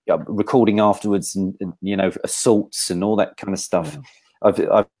that recording afterwards, and you know, assaults and all that kind of stuff.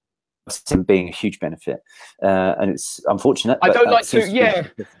 I've seen being a huge benefit, and it's unfortunate. I don't like to. Yeah,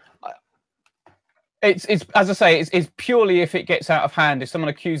 It's as I say, it's purely if it gets out of hand, if someone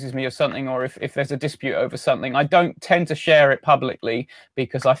accuses me of something, or if there's a dispute over something. I don't tend to share it publicly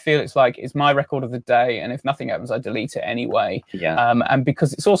because I feel it's like it's my record of the day, and if nothing happens, I delete it anyway. Yeah. And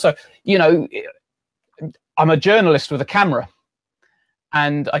because it's also, you know, I'm a journalist with a camera,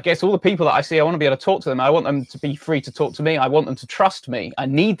 and I guess all the people that I see, I want to be able to talk to them. I want them to be free to talk to me. I want them to trust me. I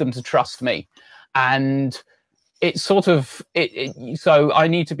need them to trust me, and it's sort of so I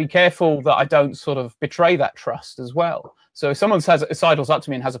need to be careful that I don't sort of betray that trust as well. So if someone sidles up to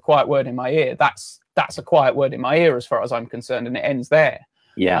me and has a quiet word in my ear, that's a quiet word in my ear as far as I'm concerned, and it ends there.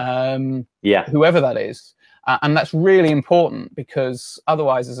 Yeah. Whoever that is, and that's really important, because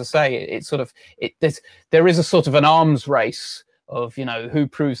otherwise, as I say, there is a sort of an arms race of, you know, who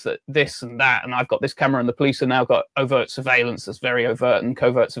proves that this and that, and I've got this camera, and the police have now got overt surveillance that's very overt and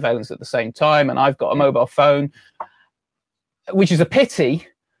covert surveillance at the same time, and I've got a mobile phone, which is a pity.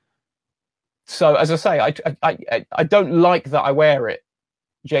 So as I say, I don't like that I wear it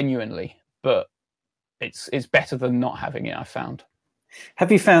genuinely, but it's better than not having it, I found.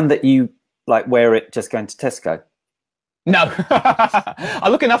 Have you found that you like wear it just going to Tesco? No. I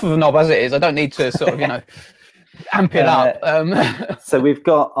look enough of a knob as it is. I don't need to sort of, you know, amp it up. So we've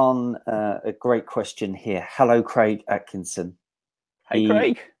got on a great question here. Hello, Craig Atkinson. Hey,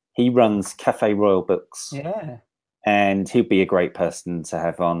 Craig. He runs Cafe Royal Books. Yeah. And he'd be a great person to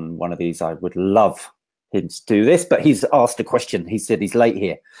have on one of these. I would love him to do this, but he's asked a question. He said he's late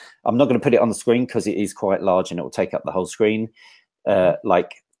here. I'm not going to put it on the screen because it is quite large and it will take up the whole screen,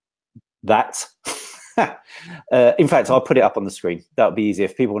 like that. In fact, I'll put it up on the screen. That'll be easier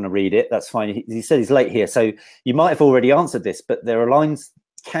if people want to read it. That's fine. He said he's late here, so you might have already answered this, but there are lines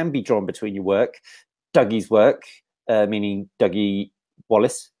can be drawn between your work, Dougie's work, meaning Dougie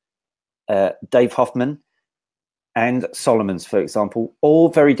Wallace, Dave Hoffman, and Solomon's, for example, all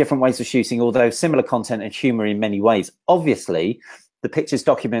very different ways of shooting, although similar content and humor in many ways. Obviously, the pictures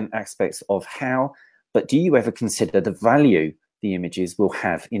document aspects of how, but do you ever consider the value the images will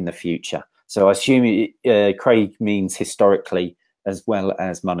have in the future? So I assume Craig means historically as well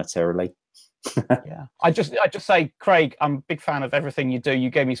as monetarily. Yeah, I just say, Craig, I'm a big fan of everything you do. You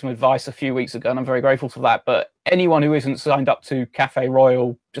gave me some advice a few weeks ago, and I'm very grateful for that. But anyone who isn't signed up to Cafe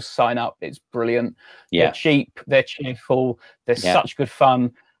Royal, just sign up. It's brilliant. Yeah. They're cheap, they're cheerful, they're such good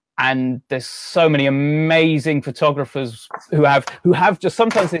fun, and there's so many amazing photographers who have just,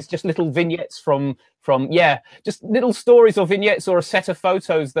 sometimes it's just little vignettes from just little stories or vignettes or a set of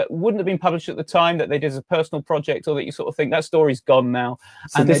photos that wouldn't have been published at the time, that they did as a personal project, or that you sort of think that story's gone now.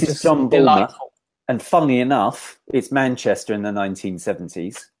 So and this is John Bulmer, and funnily enough, it's Manchester in the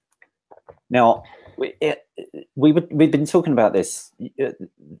 1970s. Now, we've been talking about this.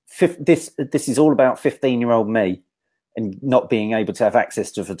 This is all about 15-year-old me and not being able to have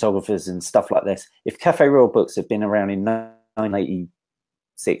access to photographers and stuff like this. If Cafe Royal Books had been around in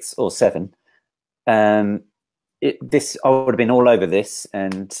 1986 or 7, I would have been all over this,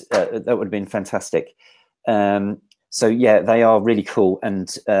 and that would have been fantastic. So yeah, they are really cool,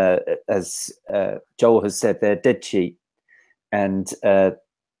 and as Joel has said, they're dead cheap, and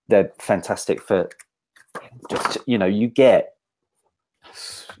they're fantastic for just, you know, you get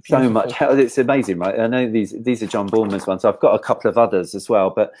so much. It's amazing, right? I know these are John Bulmer's ones. I've got a couple of others as well,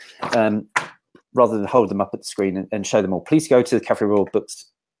 but rather than hold them up at the screen and show them all, please go to the Cafe Royal Books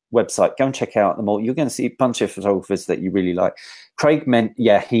website, go and check out them all. You're going to see a bunch of photographers that you really like. Craig meant,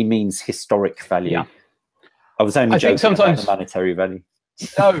 he means historic value. Yeah. I was only joking about the monetary value.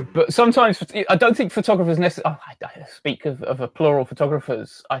 No, but sometimes I don't think photographers necessarily. I speak of a plural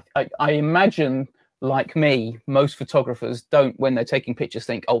photographers. I imagine, like me, most photographers don't, when they're taking pictures,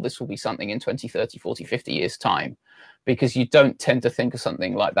 think, oh, this will be something in 20, 30, 40, 50 years' time. Because you don't tend to think of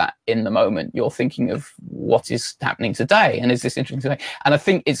something like that in the moment. You're thinking of what is happening today, and is this interesting today? And I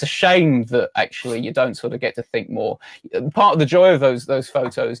think it's a shame that actually you don't sort of get to think more. Part of the joy of those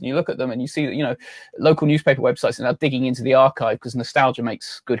photos, and you look at them and you see that, you know, local newspaper websites are now digging into the archive because nostalgia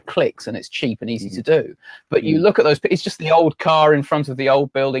makes good clicks and it's cheap and easy to do. But you look at those, it's just the old car in front of the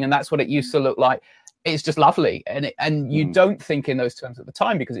old building, and that's what it used to look like. It's just lovely, and you don't think in those terms at the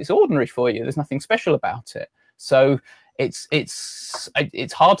time because it's ordinary for you. There's nothing special about it. So it's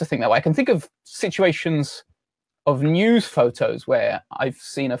hard to think that way. I can think of situations of news photos where I've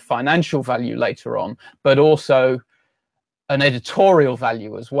seen a financial value later on, but also an editorial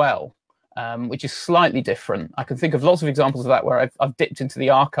value as well, which is slightly different. I can think of lots of examples of that where I've dipped into the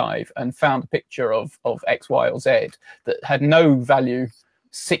archive and found a picture of X, Y, or Z that had no value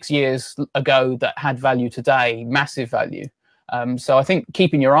 6 years ago that had value today, massive value. So I think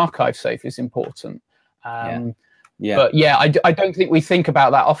keeping your archive safe is important. Yeah. But yeah, I don't think we think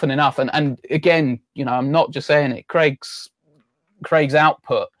about that often enough. And again, you know, I'm not just saying it. Craig's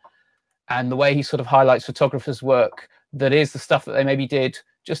output and the way he sort of highlights photographers' work, that is the stuff that they maybe did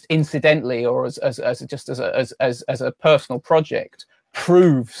just incidentally or as a personal project,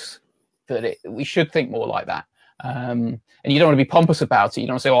 proves that we should think more like that. And you don't want to be pompous about it. You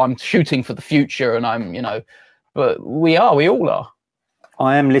don't want to say, "Oh, I'm shooting for the future," and I'm, you know, but we all are.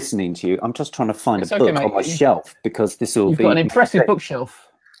 I am listening to you. I'm just trying to find a book on my shelf, because this will be... You've got an impressive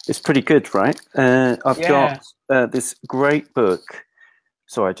bookshelf. It's pretty good, right? I've got this great book.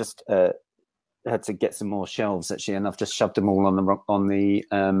 Sorry, I just had to get some more shelves, actually, and I've just shoved them all on the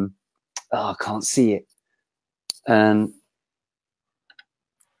I can't see it.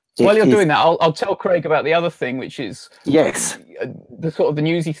 While you're doing that, I'll tell Craig about the other thing, which is the sort of the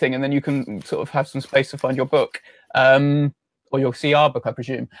newsy thing, and then you can sort of have some space to find your book, or your CR book, I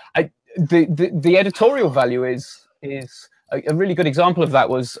presume. The editorial value is a really good example of that.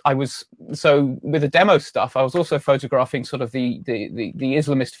 So with the demo stuff, I was also photographing sort of the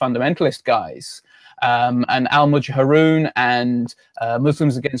Islamist fundamentalist guys, and Al-Mujahirun and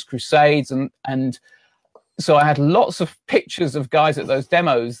Muslims Against Crusades, and so I had lots of pictures of guys at those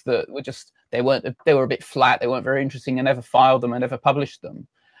demos that were just, they were a bit flat, they weren't very interesting. I never filed them, I never published them.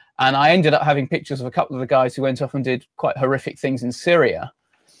 And I ended up having pictures of a couple of the guys who went off and did quite horrific things in Syria,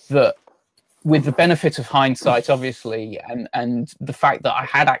 that, with the benefit of hindsight, obviously, and the fact that I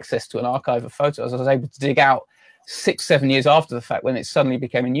had access to an archive of photos, I was able to dig out 6-7 years after the fact, when it suddenly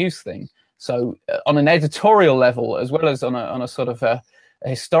became a news thing. So on an editorial level, as well as on a sort of a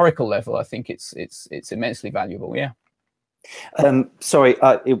historical level, I think it's immensely valuable. Yeah. Sorry,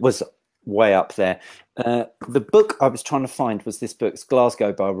 it was way up there. The book I was trying to find was this book. It's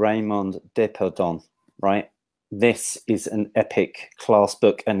Glasgow by Raymond Deperdon, right? This is an epic class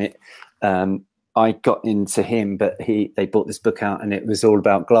book, and it I got into him, but they brought this book out, and it was all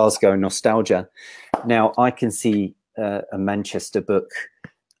about Glasgow nostalgia. Now I can see a Manchester book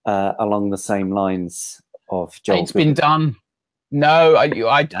along the same lines of Joel. It's been done. No,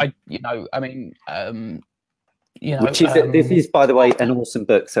 this is, by the way, an awesome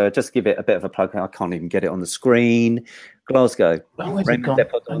book. So just give it a bit of a plug. I can't even get it on the screen. Glasgow. Raymond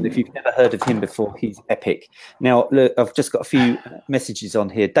Deperdon. If you've never heard of him before, he's epic. Now, look, I've just got a few messages on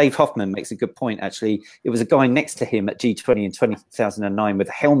here. Dave Hoffman makes a good point, actually. It was a guy next to him at G20 in 2009 with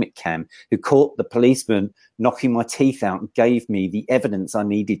a helmet cam who caught the policeman knocking my teeth out and gave me the evidence I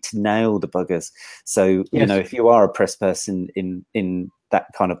needed to nail the buggers. So, you know, if you are a press person in that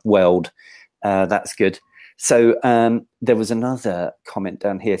kind of world, that's good. So there was another comment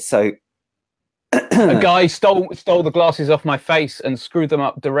down here. So a guy stole the glasses off my face and screwed them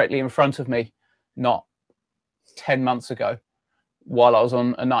up directly in front of me, not 10 months ago, while I was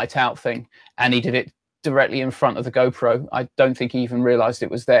on a night out thing, and he did it directly in front of the GoPro. I don't think he even realized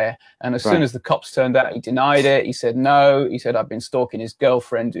it was there. And as soon as the cops turned out, he denied it. He said no. He said, I've been stalking his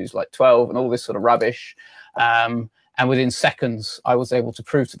girlfriend who's like 12 and all this sort of rubbish. And within seconds, I was able to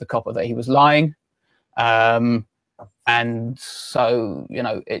prove to the copper that he was lying. And so, you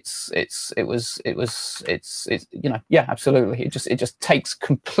know, it's you know, yeah, absolutely. It just takes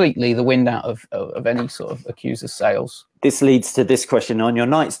completely the wind out of any sort of accuser's sails. This leads to this question on your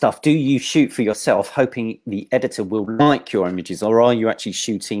night stuff. Do you shoot for yourself, hoping the editor will like your images, or are you actually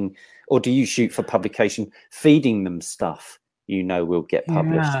shooting, or do you shoot for publication, feeding them stuff you know will get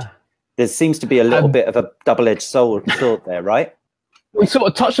published? Yeah. There seems to be a little bit of a double-edged sword there, right? We sort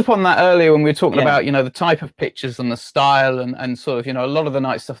of touched upon that earlier when we were talking about, you know, the type of pictures and the style, and sort of, you know, a lot of the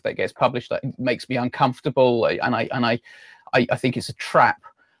night stuff that gets published that makes me uncomfortable, and I think it's a trap.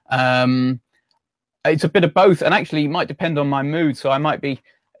 It's a bit of both, and actually it might depend on my mood. So I might be,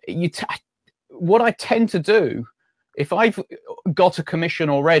 what I tend to do, if I've got a commission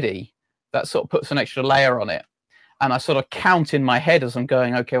already, that sort of puts an extra layer on it. And I sort of count in my head as I'm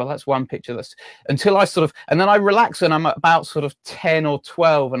going, okay, well, that's one picture. That's until I sort of, and then I relax and I'm about sort of 10 or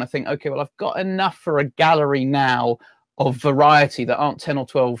 12. And I think, okay, well, I've got enough for a gallery now of variety that aren't 10 or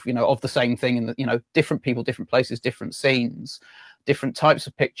 12, you know, of the same thing. And, you know, different people, different places, different scenes, different types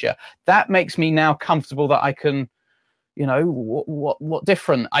of picture. That makes me now comfortable that I can, you know, what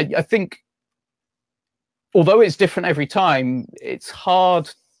different. I think, although it's different every time, it's hard.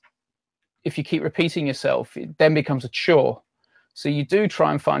 If you keep repeating yourself, it then becomes a chore. So you do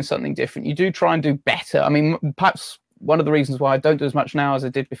try and find something different. You do try and do better. I mean, perhaps one of the reasons why I don't do as much now as I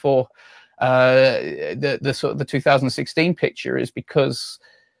did before the sort of the 2016 picture is because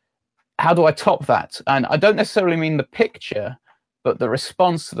how do I top that? And I don't necessarily mean the picture, but the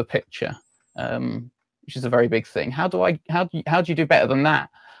response to the picture, which is a very big thing. How do you do better than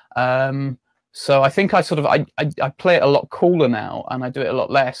that? So I think I play it a lot cooler now, and I do it a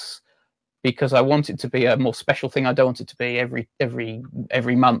lot less because I want it to be a more special thing. I don't want it to be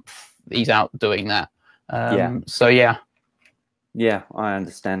every month he's out doing that. So yeah. Yeah, I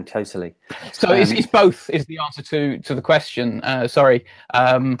understand totally. So it's both is the answer to the question. Sorry.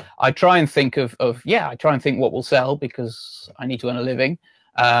 I try and think I try and think what will sell because I need to earn a living.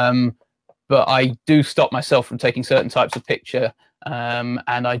 But I do stop myself from taking certain types of picture. And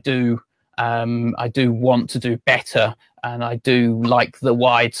I do want to do better. And I do like the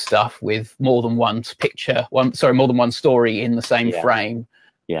wide stuff with more than one picture, more than one story in the same frame.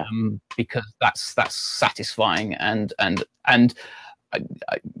 Yeah. Because that's satisfying and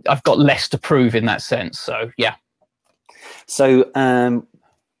I've got less to prove in that sense. So yeah. So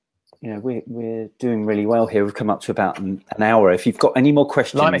we're doing really well here. We've come up to about an hour. If you've got any more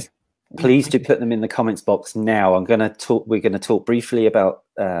questions, please do put them in the comments box now. We're going to talk briefly about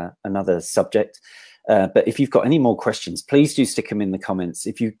another subject. But if you've got any more questions, please do stick them in the comments.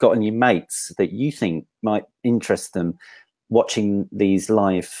 If you've got any mates that you think might interest them watching these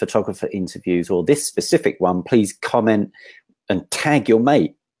live photographer interviews or this specific one, please comment and tag your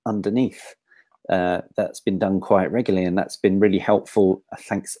mate underneath. That's been done quite regularly, and that's been really helpful.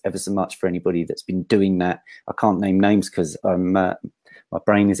 Thanks ever so much for anybody that's been doing that. I can't name names because my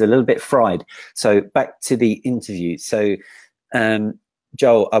brain is a little bit fried. So back to the interview. So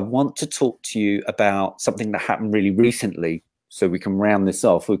Joel, I want to talk to you about something that happened really recently so we can round this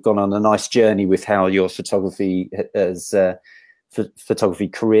off. We've gone on a nice journey with how your photography photography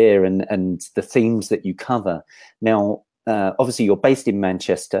career and the themes that you cover. Now, obviously you're based in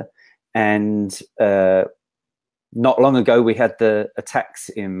Manchester, and not long ago we had the attacks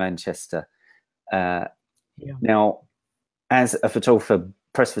in Manchester. Now, as a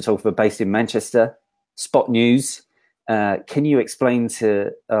press photographer based in Manchester, Spot News, can you explain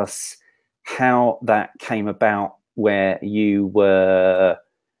to us how that came about, where you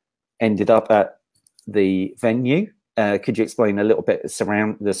ended up at the venue? Could you explain a little bit the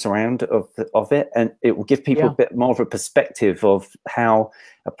surround of it, and it will give people a bit more of a perspective of how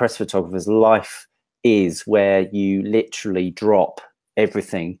a press photographer's life is, where you literally drop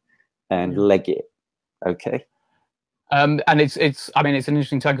everything and leg it. Okay. And it's an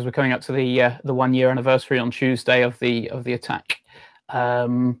interesting time because we're coming up to the 1 year anniversary on Tuesday of the attack.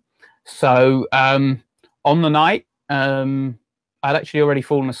 So on the night, I'd actually already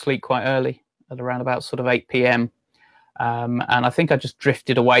fallen asleep quite early at around about sort of 8 p.m. And I think I just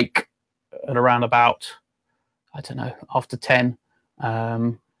drifted awake at around about, I don't know, after 10.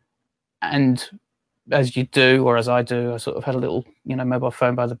 And as you do, or as I do, I sort of had a little, mobile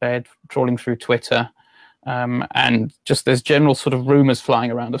phone by the bed, trawling through Twitter. And just there's general sort of rumors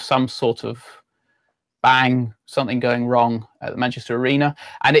flying around of some sort of bang, something going wrong at the Manchester Arena.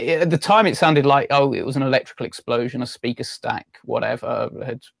 And at the time it sounded like, oh, it was an electrical explosion, a speaker stack, whatever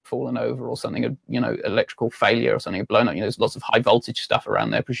had fallen over, or something, electrical failure or something had blown up. There's lots of high voltage stuff around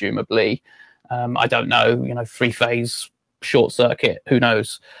there, presumably. I don't know, three-phase short circuit, who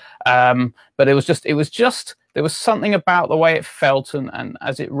knows? But it was just, there was something about the way it felt and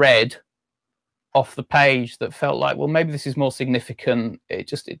as it read off the page that felt like, well, maybe this is more significant. It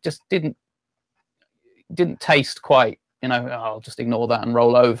just didn't taste quite, I'll just ignore that and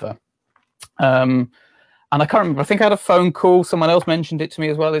roll over. And I can't remember, I think I had a phone call, someone else mentioned it to me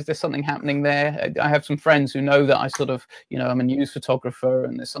as well. Is there something happening there? I have some friends who know that I sort of, I'm a news photographer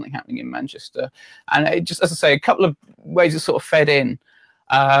and there's something happening in Manchester. And it just, as I say, a couple of ways it sort of fed in.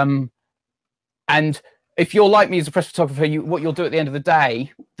 And if you're like me as a press photographer, what you'll do at the end of the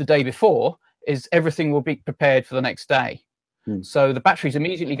day before, is everything will be prepared for the next day. So the batteries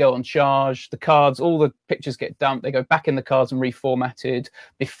immediately go on charge, the cards, all the pictures get dumped, they go back in the cards and reformatted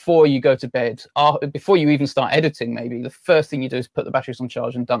before you go to bed. Before you even start editing, maybe, the first thing you do is put the batteries on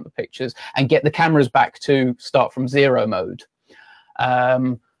charge and dump the pictures and get the cameras back to start from zero mode.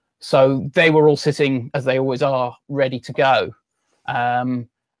 So they were all sitting, as they always are, ready to go. And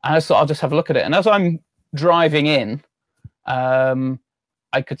I thought, I'll just have a look at it. And as I'm driving in,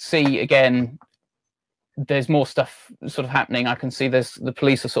 I could see, again, there's more stuff sort of happening. I can see the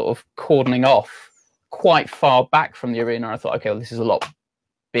police are sort of cordoning off quite far back from the arena. I thought, okay, well, this is a lot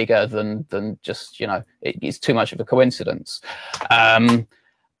bigger than just, it's too much of a coincidence. And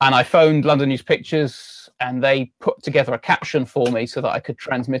I phoned London News Pictures and they put together a caption for me so that I could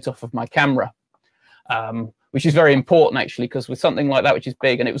transmit off of my camera, which is very important, actually, because with something like that, which is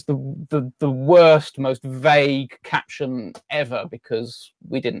big, and it was the worst, most vague caption ever because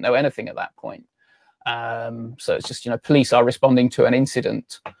we didn't know anything at that point. So it's just, police are responding to an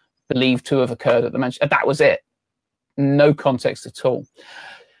incident believed to have occurred at the Manchester. That was it. No context at all.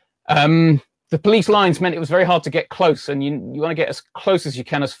 the police lines meant it was very hard to get close, and you want to get as close as you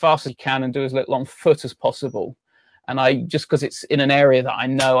can, as fast as you can, and do as little on foot as possible. And I, just because it's in an area that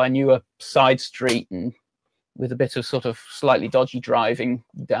I knew a side street, and with a bit of sort of slightly dodgy driving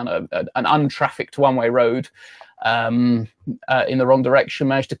down an untrafficked one-way road in the wrong direction,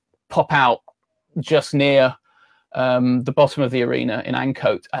 managed to pop out just near the bottom of the arena in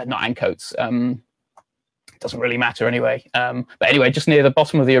Ancoats, not Ancoats, doesn't really matter anyway. But anyway, just near the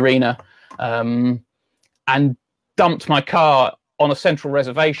bottom of the arena, and dumped my car on a central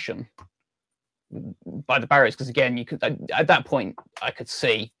reservation by the barriers, because again, you could, at that point I could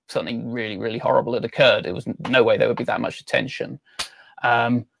see something really, really horrible had occurred. It was no way there would be that much attention.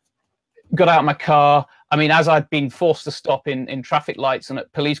 Got out of my car. I mean, as I'd been forced to stop in traffic lights and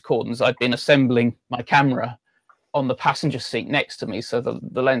at police cordons, I'd been assembling my camera on the passenger seat next to me, so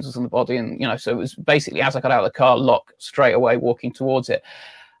the lens was on the body, and so it was basically, as I got out of the car, lock straight away, walking towards it.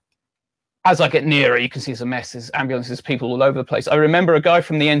 As I get nearer, you can see it's a mess. There's ambulances, people all over the place. I remember a guy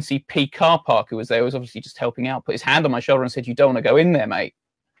from the NCP car park who was there, who was obviously just helping out, put his hand on my shoulder and said, "You don't want to go in there, mate,"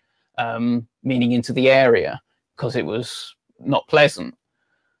 meaning into the area, because it was not pleasant.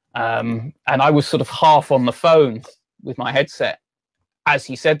 And I was sort of half on the phone with my headset as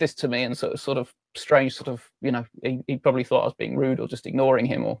he said this to me, and sort of strange, he probably thought I was being rude or just ignoring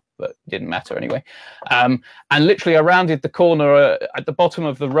him, but it didn't matter anyway. And literally I rounded the corner at the bottom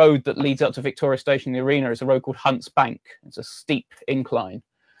of the road that leads up to Victoria Station. The arena is a road called Hunt's Bank. It's a steep incline.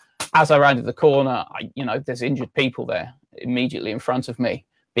 As I rounded the corner, there's injured people there immediately in front of me,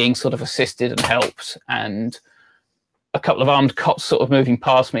 being sort of assisted and helped, and a couple of armed cops sort of moving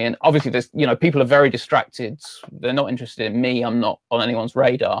past me. And obviously there's, people are very distracted. They're not interested in me. I'm not on anyone's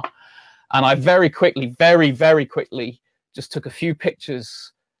radar. And I very quickly, very, very quickly just took a few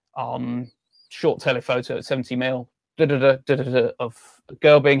pictures on short telephoto at 70mm, of a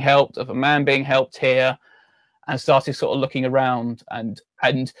girl being helped, of a man being helped here, and started sort of looking around. And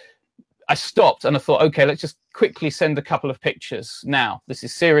I stopped and I thought, okay, let's just quickly send a couple of pictures now. This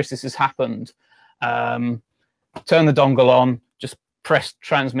is serious. This has happened. Turn the dongle on, just press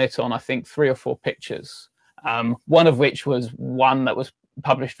transmit on, I think 3 or 4 pictures. One of which was one that was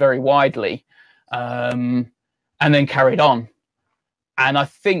published very widely, and then carried on. And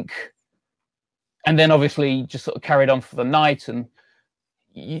then obviously just sort of carried on for the night. And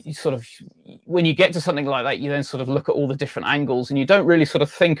you sort of, when you get to something like that, you then sort of look at all the different angles, and you don't really sort of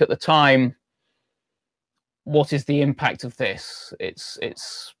think at the time, what is the impact of this?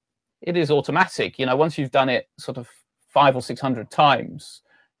 It is automatic, once you've done it sort of 500 or 600 times,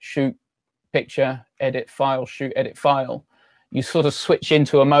 shoot, picture, edit, file, shoot, edit, file, you sort of switch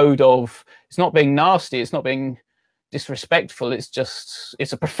into a mode of, it's not being nasty, it's not being disrespectful,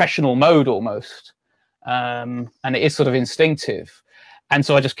 it's a professional mode almost. And it is sort of instinctive. And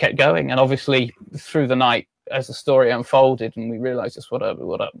so I just kept going. And obviously through the night, as the story unfolded and we realized just what a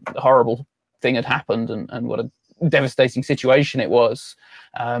horrible thing had happened, and what a devastating situation it was,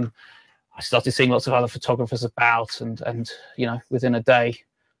 I started seeing lots of other photographers about, and within a day,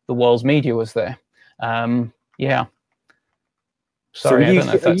 the world's media was there. Yeah. Sorry, I don't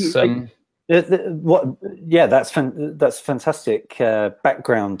know if that's that's fantastic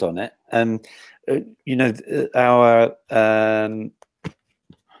background on it.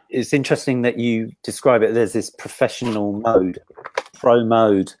 It's interesting that you describe it. There's this professional mode, pro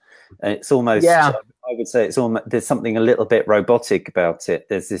mode. It's almost, I would say, it's almost, there's something a little bit robotic about it.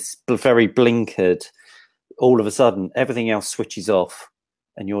 There's this very blinkered. All of a sudden, everything else switches off,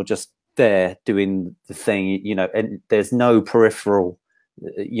 and you're just there doing the thing, and there's no peripheral,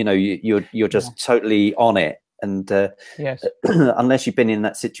 you're just totally on it. And yes. Unless you've been in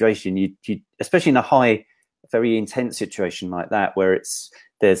that situation, you especially in a high, very intense situation like that, where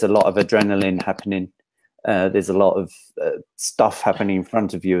there's a lot of adrenaline happening, there's a lot of stuff happening in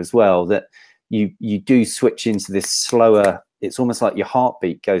front of you as well, that you do switch into this slower, it's almost like your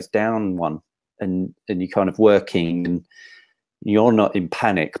heartbeat goes down one, and you're kind of working, and you're not in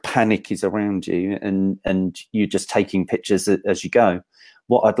panic. Panic is around you, and you're just taking pictures as you go.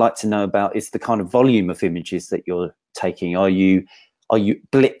 What I'd like to know about is the kind of volume of images that you're taking. Are you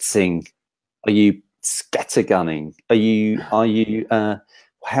blitzing? Are you scattergunning?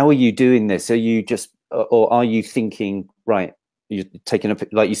 How are you doing this? Are you just, or are you thinking, right, you're taking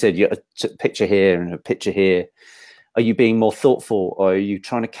like you said, a picture here and a picture here? Are you being more thoughtful, or are you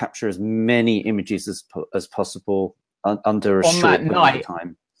trying to capture as many images as possible under a short period of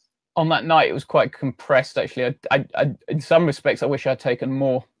time? On that night, it was quite compressed, actually. I in some respects, I wish I'd taken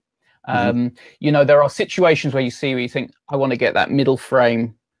more. There are situations where you think, I want to get that middle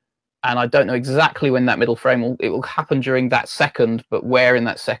frame and I don't know exactly when that middle frame will happen during that second, but where in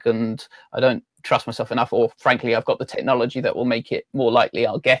that second, I don't trust myself enough, or frankly, I've got the technology that will make it more likely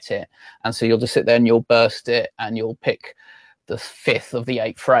I'll get it. And so you'll just sit there and you'll burst it, and you'll pick the 5th of the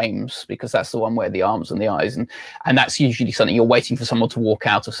 8 frames, because that's the one where the arms and the eyes, and that's usually something you're waiting for someone to walk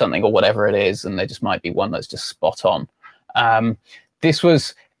out of something or whatever it is, and there just might be one that's just spot on. This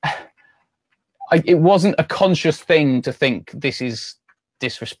was, it wasn't a conscious thing to think this is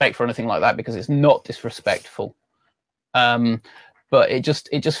disrespectful or anything like that, because it's not disrespectful, but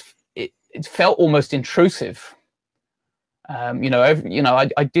it felt almost intrusive.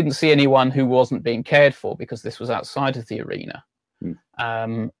 I didn't see anyone who wasn't being cared for, because this was outside of the arena.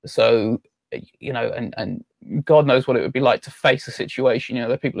 So and God knows what it would be like to face a situation.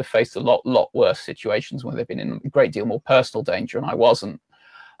 There are people who faced a lot worse situations where they've been in a great deal more personal danger, and I wasn't.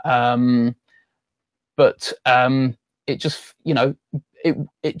 But it just,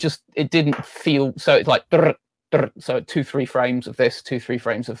 it didn't feel, so it's like, so 2-3 frames of this, 2-3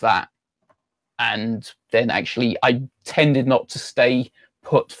 frames of that. And then actually I tended not to stay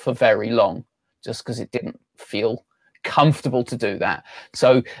put for very long, just because it didn't feel comfortable to do that.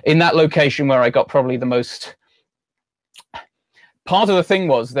 So in that location where I got probably the most, part of the thing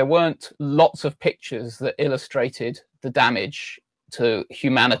was there weren't lots of pictures that illustrated the damage to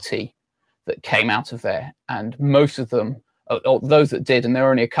humanity that came out of there. And most of them, or those that did, and there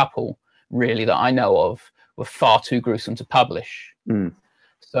were only a couple really that I know of, were far too gruesome to publish.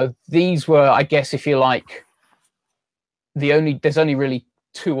 So these were, I guess, if you like, there's only really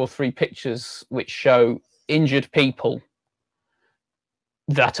 2 or 3 pictures which show injured people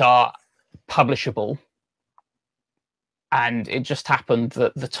that are publishable. And it just happened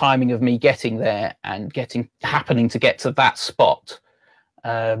that the timing of me getting there and happening to get to that spot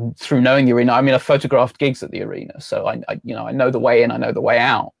through knowing the arena. I mean, I photographed gigs at the arena, so I know the way in, I know the way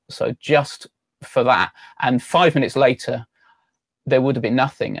out. So just for that, and 5 minutes later, there would have been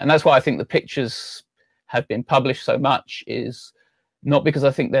nothing. And that's why I think the pictures have been published so much, is not because I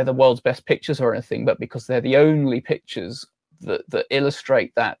think they're the world's best pictures or anything, but because they're the only pictures that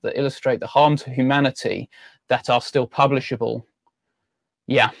illustrate that illustrate the harm to humanity that are still publishable.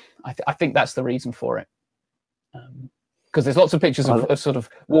 Yeah, I think that's the reason for it. Because there's lots of pictures of sort of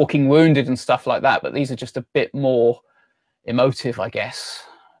walking wounded and stuff like that, but these are just a bit more emotive, I guess.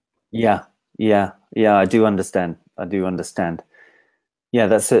 Yeah, I do understand. Yeah,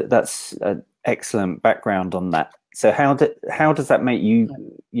 that's an excellent background on that. So how does that make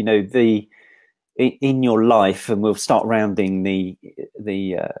you, in your life, and we'll start rounding the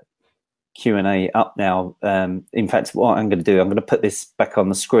Q&A up now. In fact, what I'm going to do, I'm going to put this back on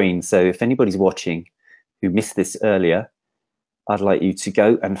the screen. So if anybody's watching who missed this earlier, I'd like you to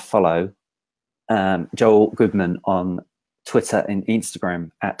go and follow Joel Goodman on Twitter and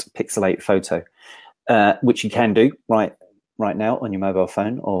Instagram at Pixel8Photo, which you can do right now on your mobile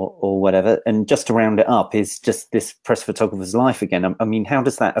phone or whatever. And just to round it up is just this press photographer's life again. I mean, how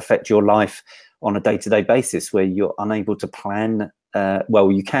does that affect your life on a day-to-day basis where you're unable to plan?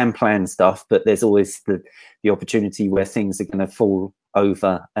 Well, you can plan stuff, but there's always the opportunity where things are going to fall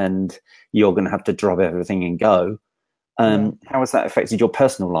over and you're going to have to drop everything and go. How has that affected your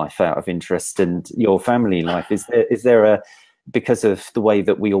personal life, out of interest, and your family life? Is there because of the way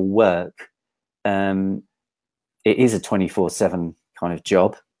that we all work, it is a 24/7 kind of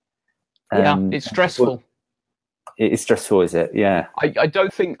job. Yeah, it's stressful. It's stressful, is it? Yeah. I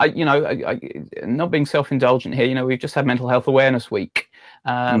don't think, not being self-indulgent here, we've just had Mental Health Awareness Week.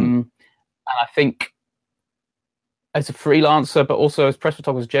 And I think as a freelancer, but also as press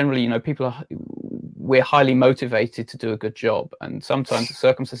photographers generally, we're highly motivated to do a good job. And sometimes the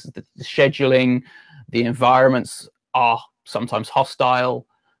circumstances, the scheduling, the environments are sometimes hostile.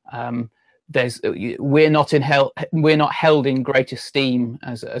 We're not held in great esteem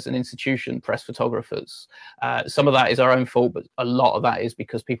as an institution, press photographers. Some of that is our own fault, but a lot of that is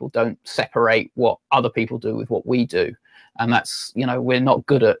because people don't separate what other people do with what we do, and that's we're not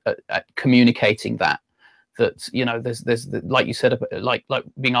good at communicating that. There's like you said, like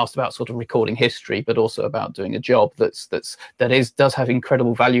being asked about sort of recording history, but also about doing a job that does have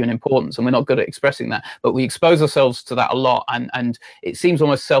incredible value and importance, and we're not good at expressing that. But we expose ourselves to that a lot, and it seems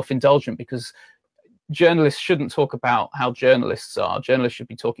almost self-indulgent, because journalists shouldn't talk about how journalists are. Journalists should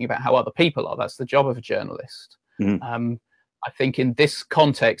be talking about how other people are. That's the job of a journalist. I think in this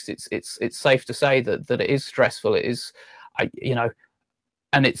context, it's safe to say that it is stressful. It is,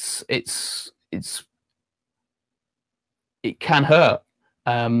 and it can hurt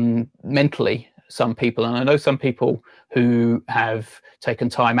mentally some people. And I know some people who have taken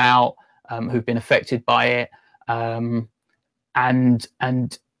time out, who've been affected by it. And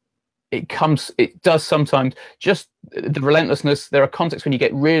it does sometimes, just the relentlessness. There are contexts when you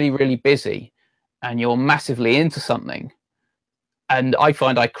get really, really busy and you're massively into something. And I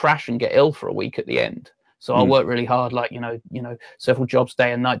find I crash and get ill for a week at the end. So I'll work really hard, like, several jobs,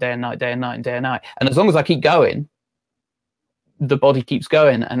 day and night, day and night, day and night, and day and night. And as long as I keep going, the body keeps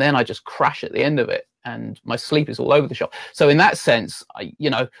going. And then I just crash at the end of it. And my sleep is all over the shop. So in that sense,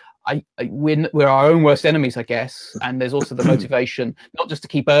 we're our own worst enemies, I guess. And there's also the motivation, not just to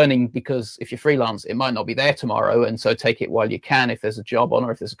keep earning, because if you're freelance, it might not be there tomorrow. And so take it while you can, if there's a job on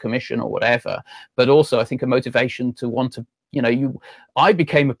or if there's a commission or whatever. But also, I think a motivation to want to, I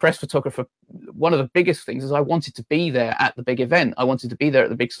became a press photographer. One of the biggest things is I wanted to be there at the big event. I wanted to be there at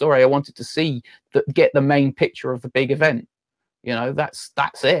the big story. I wanted to get the main picture of the big event.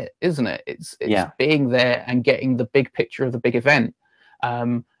 That's it, isn't it? It's being there and getting the big picture of the big event.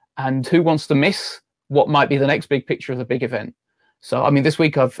 And who wants to miss what might be the next big picture of the big event? So, I mean, this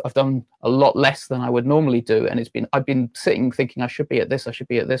week I've done a lot less than I would normally do, and I've been sitting thinking I should be at this, I should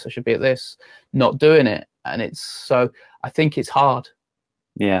be at this, I should be at this, not doing it, and I think it's hard.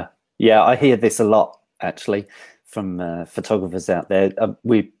 Yeah, I hear this a lot actually from photographers out there.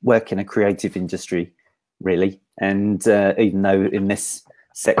 We work in a creative industry, really, and even though in this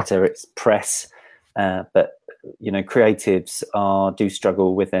sector it's press, but creatives do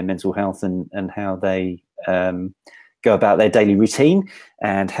struggle with their mental health and how they go about their daily routine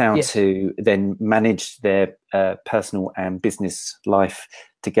and how to then manage their personal and business life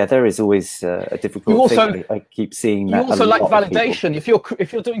together is always a difficult thing. I keep seeing that. You also like validation. If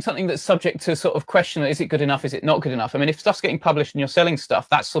you're doing something that's subject to sort of question, is it good enough? Is it not good enough? I mean, if stuff's getting published and you're selling stuff,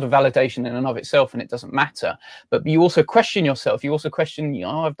 that's sort of validation in and of itself, and it doesn't matter. But you also question yourself. You also question,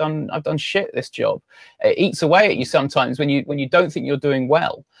 I've done shit at this job. It eats away at you sometimes when you don't think you're doing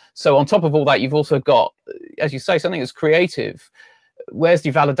well. So on top of all that, you've also got, as you say, something that's creative. Where's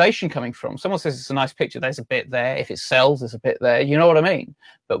the validation coming from? Someone says it's a nice picture, there's a bit there. If it sells, there's a bit there. You know what I mean?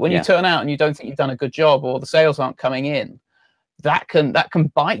 But when you turn out and you don't think you've done a good job, or the sales aren't coming in, that can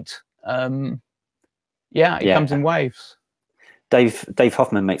bite. It comes in waves. Dave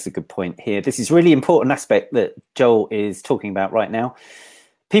Hoffman makes a good point here. This is really important aspect that Joel is talking about right now.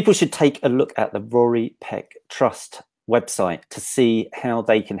 People should take a look at the Rory Peck Trust website to see how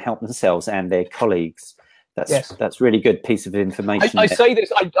they can help themselves and their colleagues. That's really good piece of information. I say this,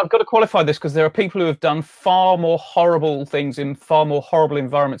 I've got to qualify this, because there are people who have done far more horrible things in far more horrible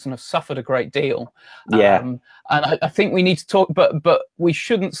environments and have suffered a great deal. And I think we need to talk, but we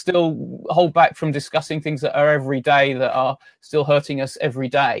shouldn't still hold back from discussing things that are every day, that are still hurting us every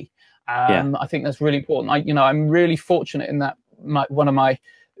day. I think that's really important. I'm really fortunate in that one of my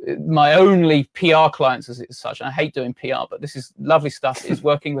only PR clients, as it's such, and I hate doing PR, but this is lovely stuff, is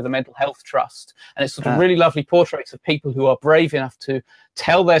working with a mental health trust. And it's sort of really lovely portraits of people who are brave enough to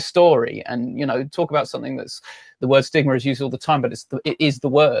tell their story and, talk about something that's, the word stigma is used all the time, but it is the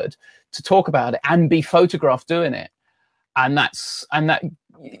word, to talk about it and be photographed doing it.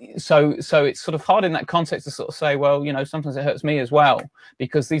 So it's sort of hard in that context to sort of say, well, sometimes it hurts me as well,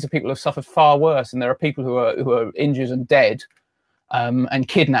 because these are people who have suffered far worse, and there are people who are injured and dead. And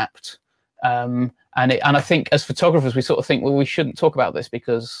kidnapped, and I think as photographers we sort of think, well, we shouldn't talk about this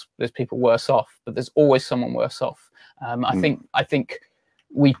because there's people worse off, but there's always someone worse off. I think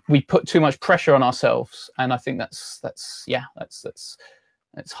we put too much pressure on ourselves, and I think that's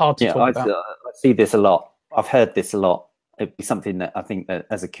hard to talk about. I see this a lot. I've heard this a lot. It'd be something that I think that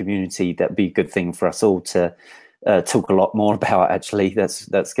as a community that'd be a good thing for us all to talk a lot more about. Actually, that's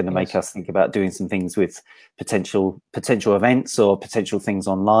going to make us think about doing some things with potential events or potential things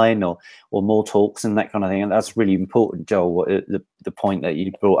online, or more talks and that kind of thing. And that's really important, Joel, the point that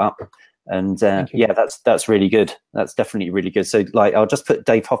you brought up. And that's really good. That's definitely really good. So I'll just put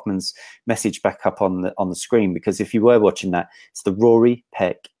Dave Hoffman's message back up on the screen, because if you were watching that, it's the Rory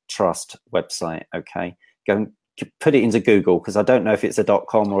Peck Trust website. Okay, go and put it into Google, because I don't know if it's a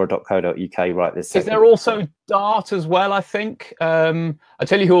 .com or a .co.uk right this second. Is there also Dart as well, I think? I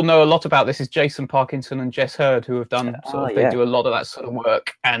tell you who will know a lot about this is Jason Parkinson and Jess Hurd, who have done they do a lot of that sort of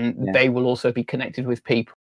work, and they will also be connected with people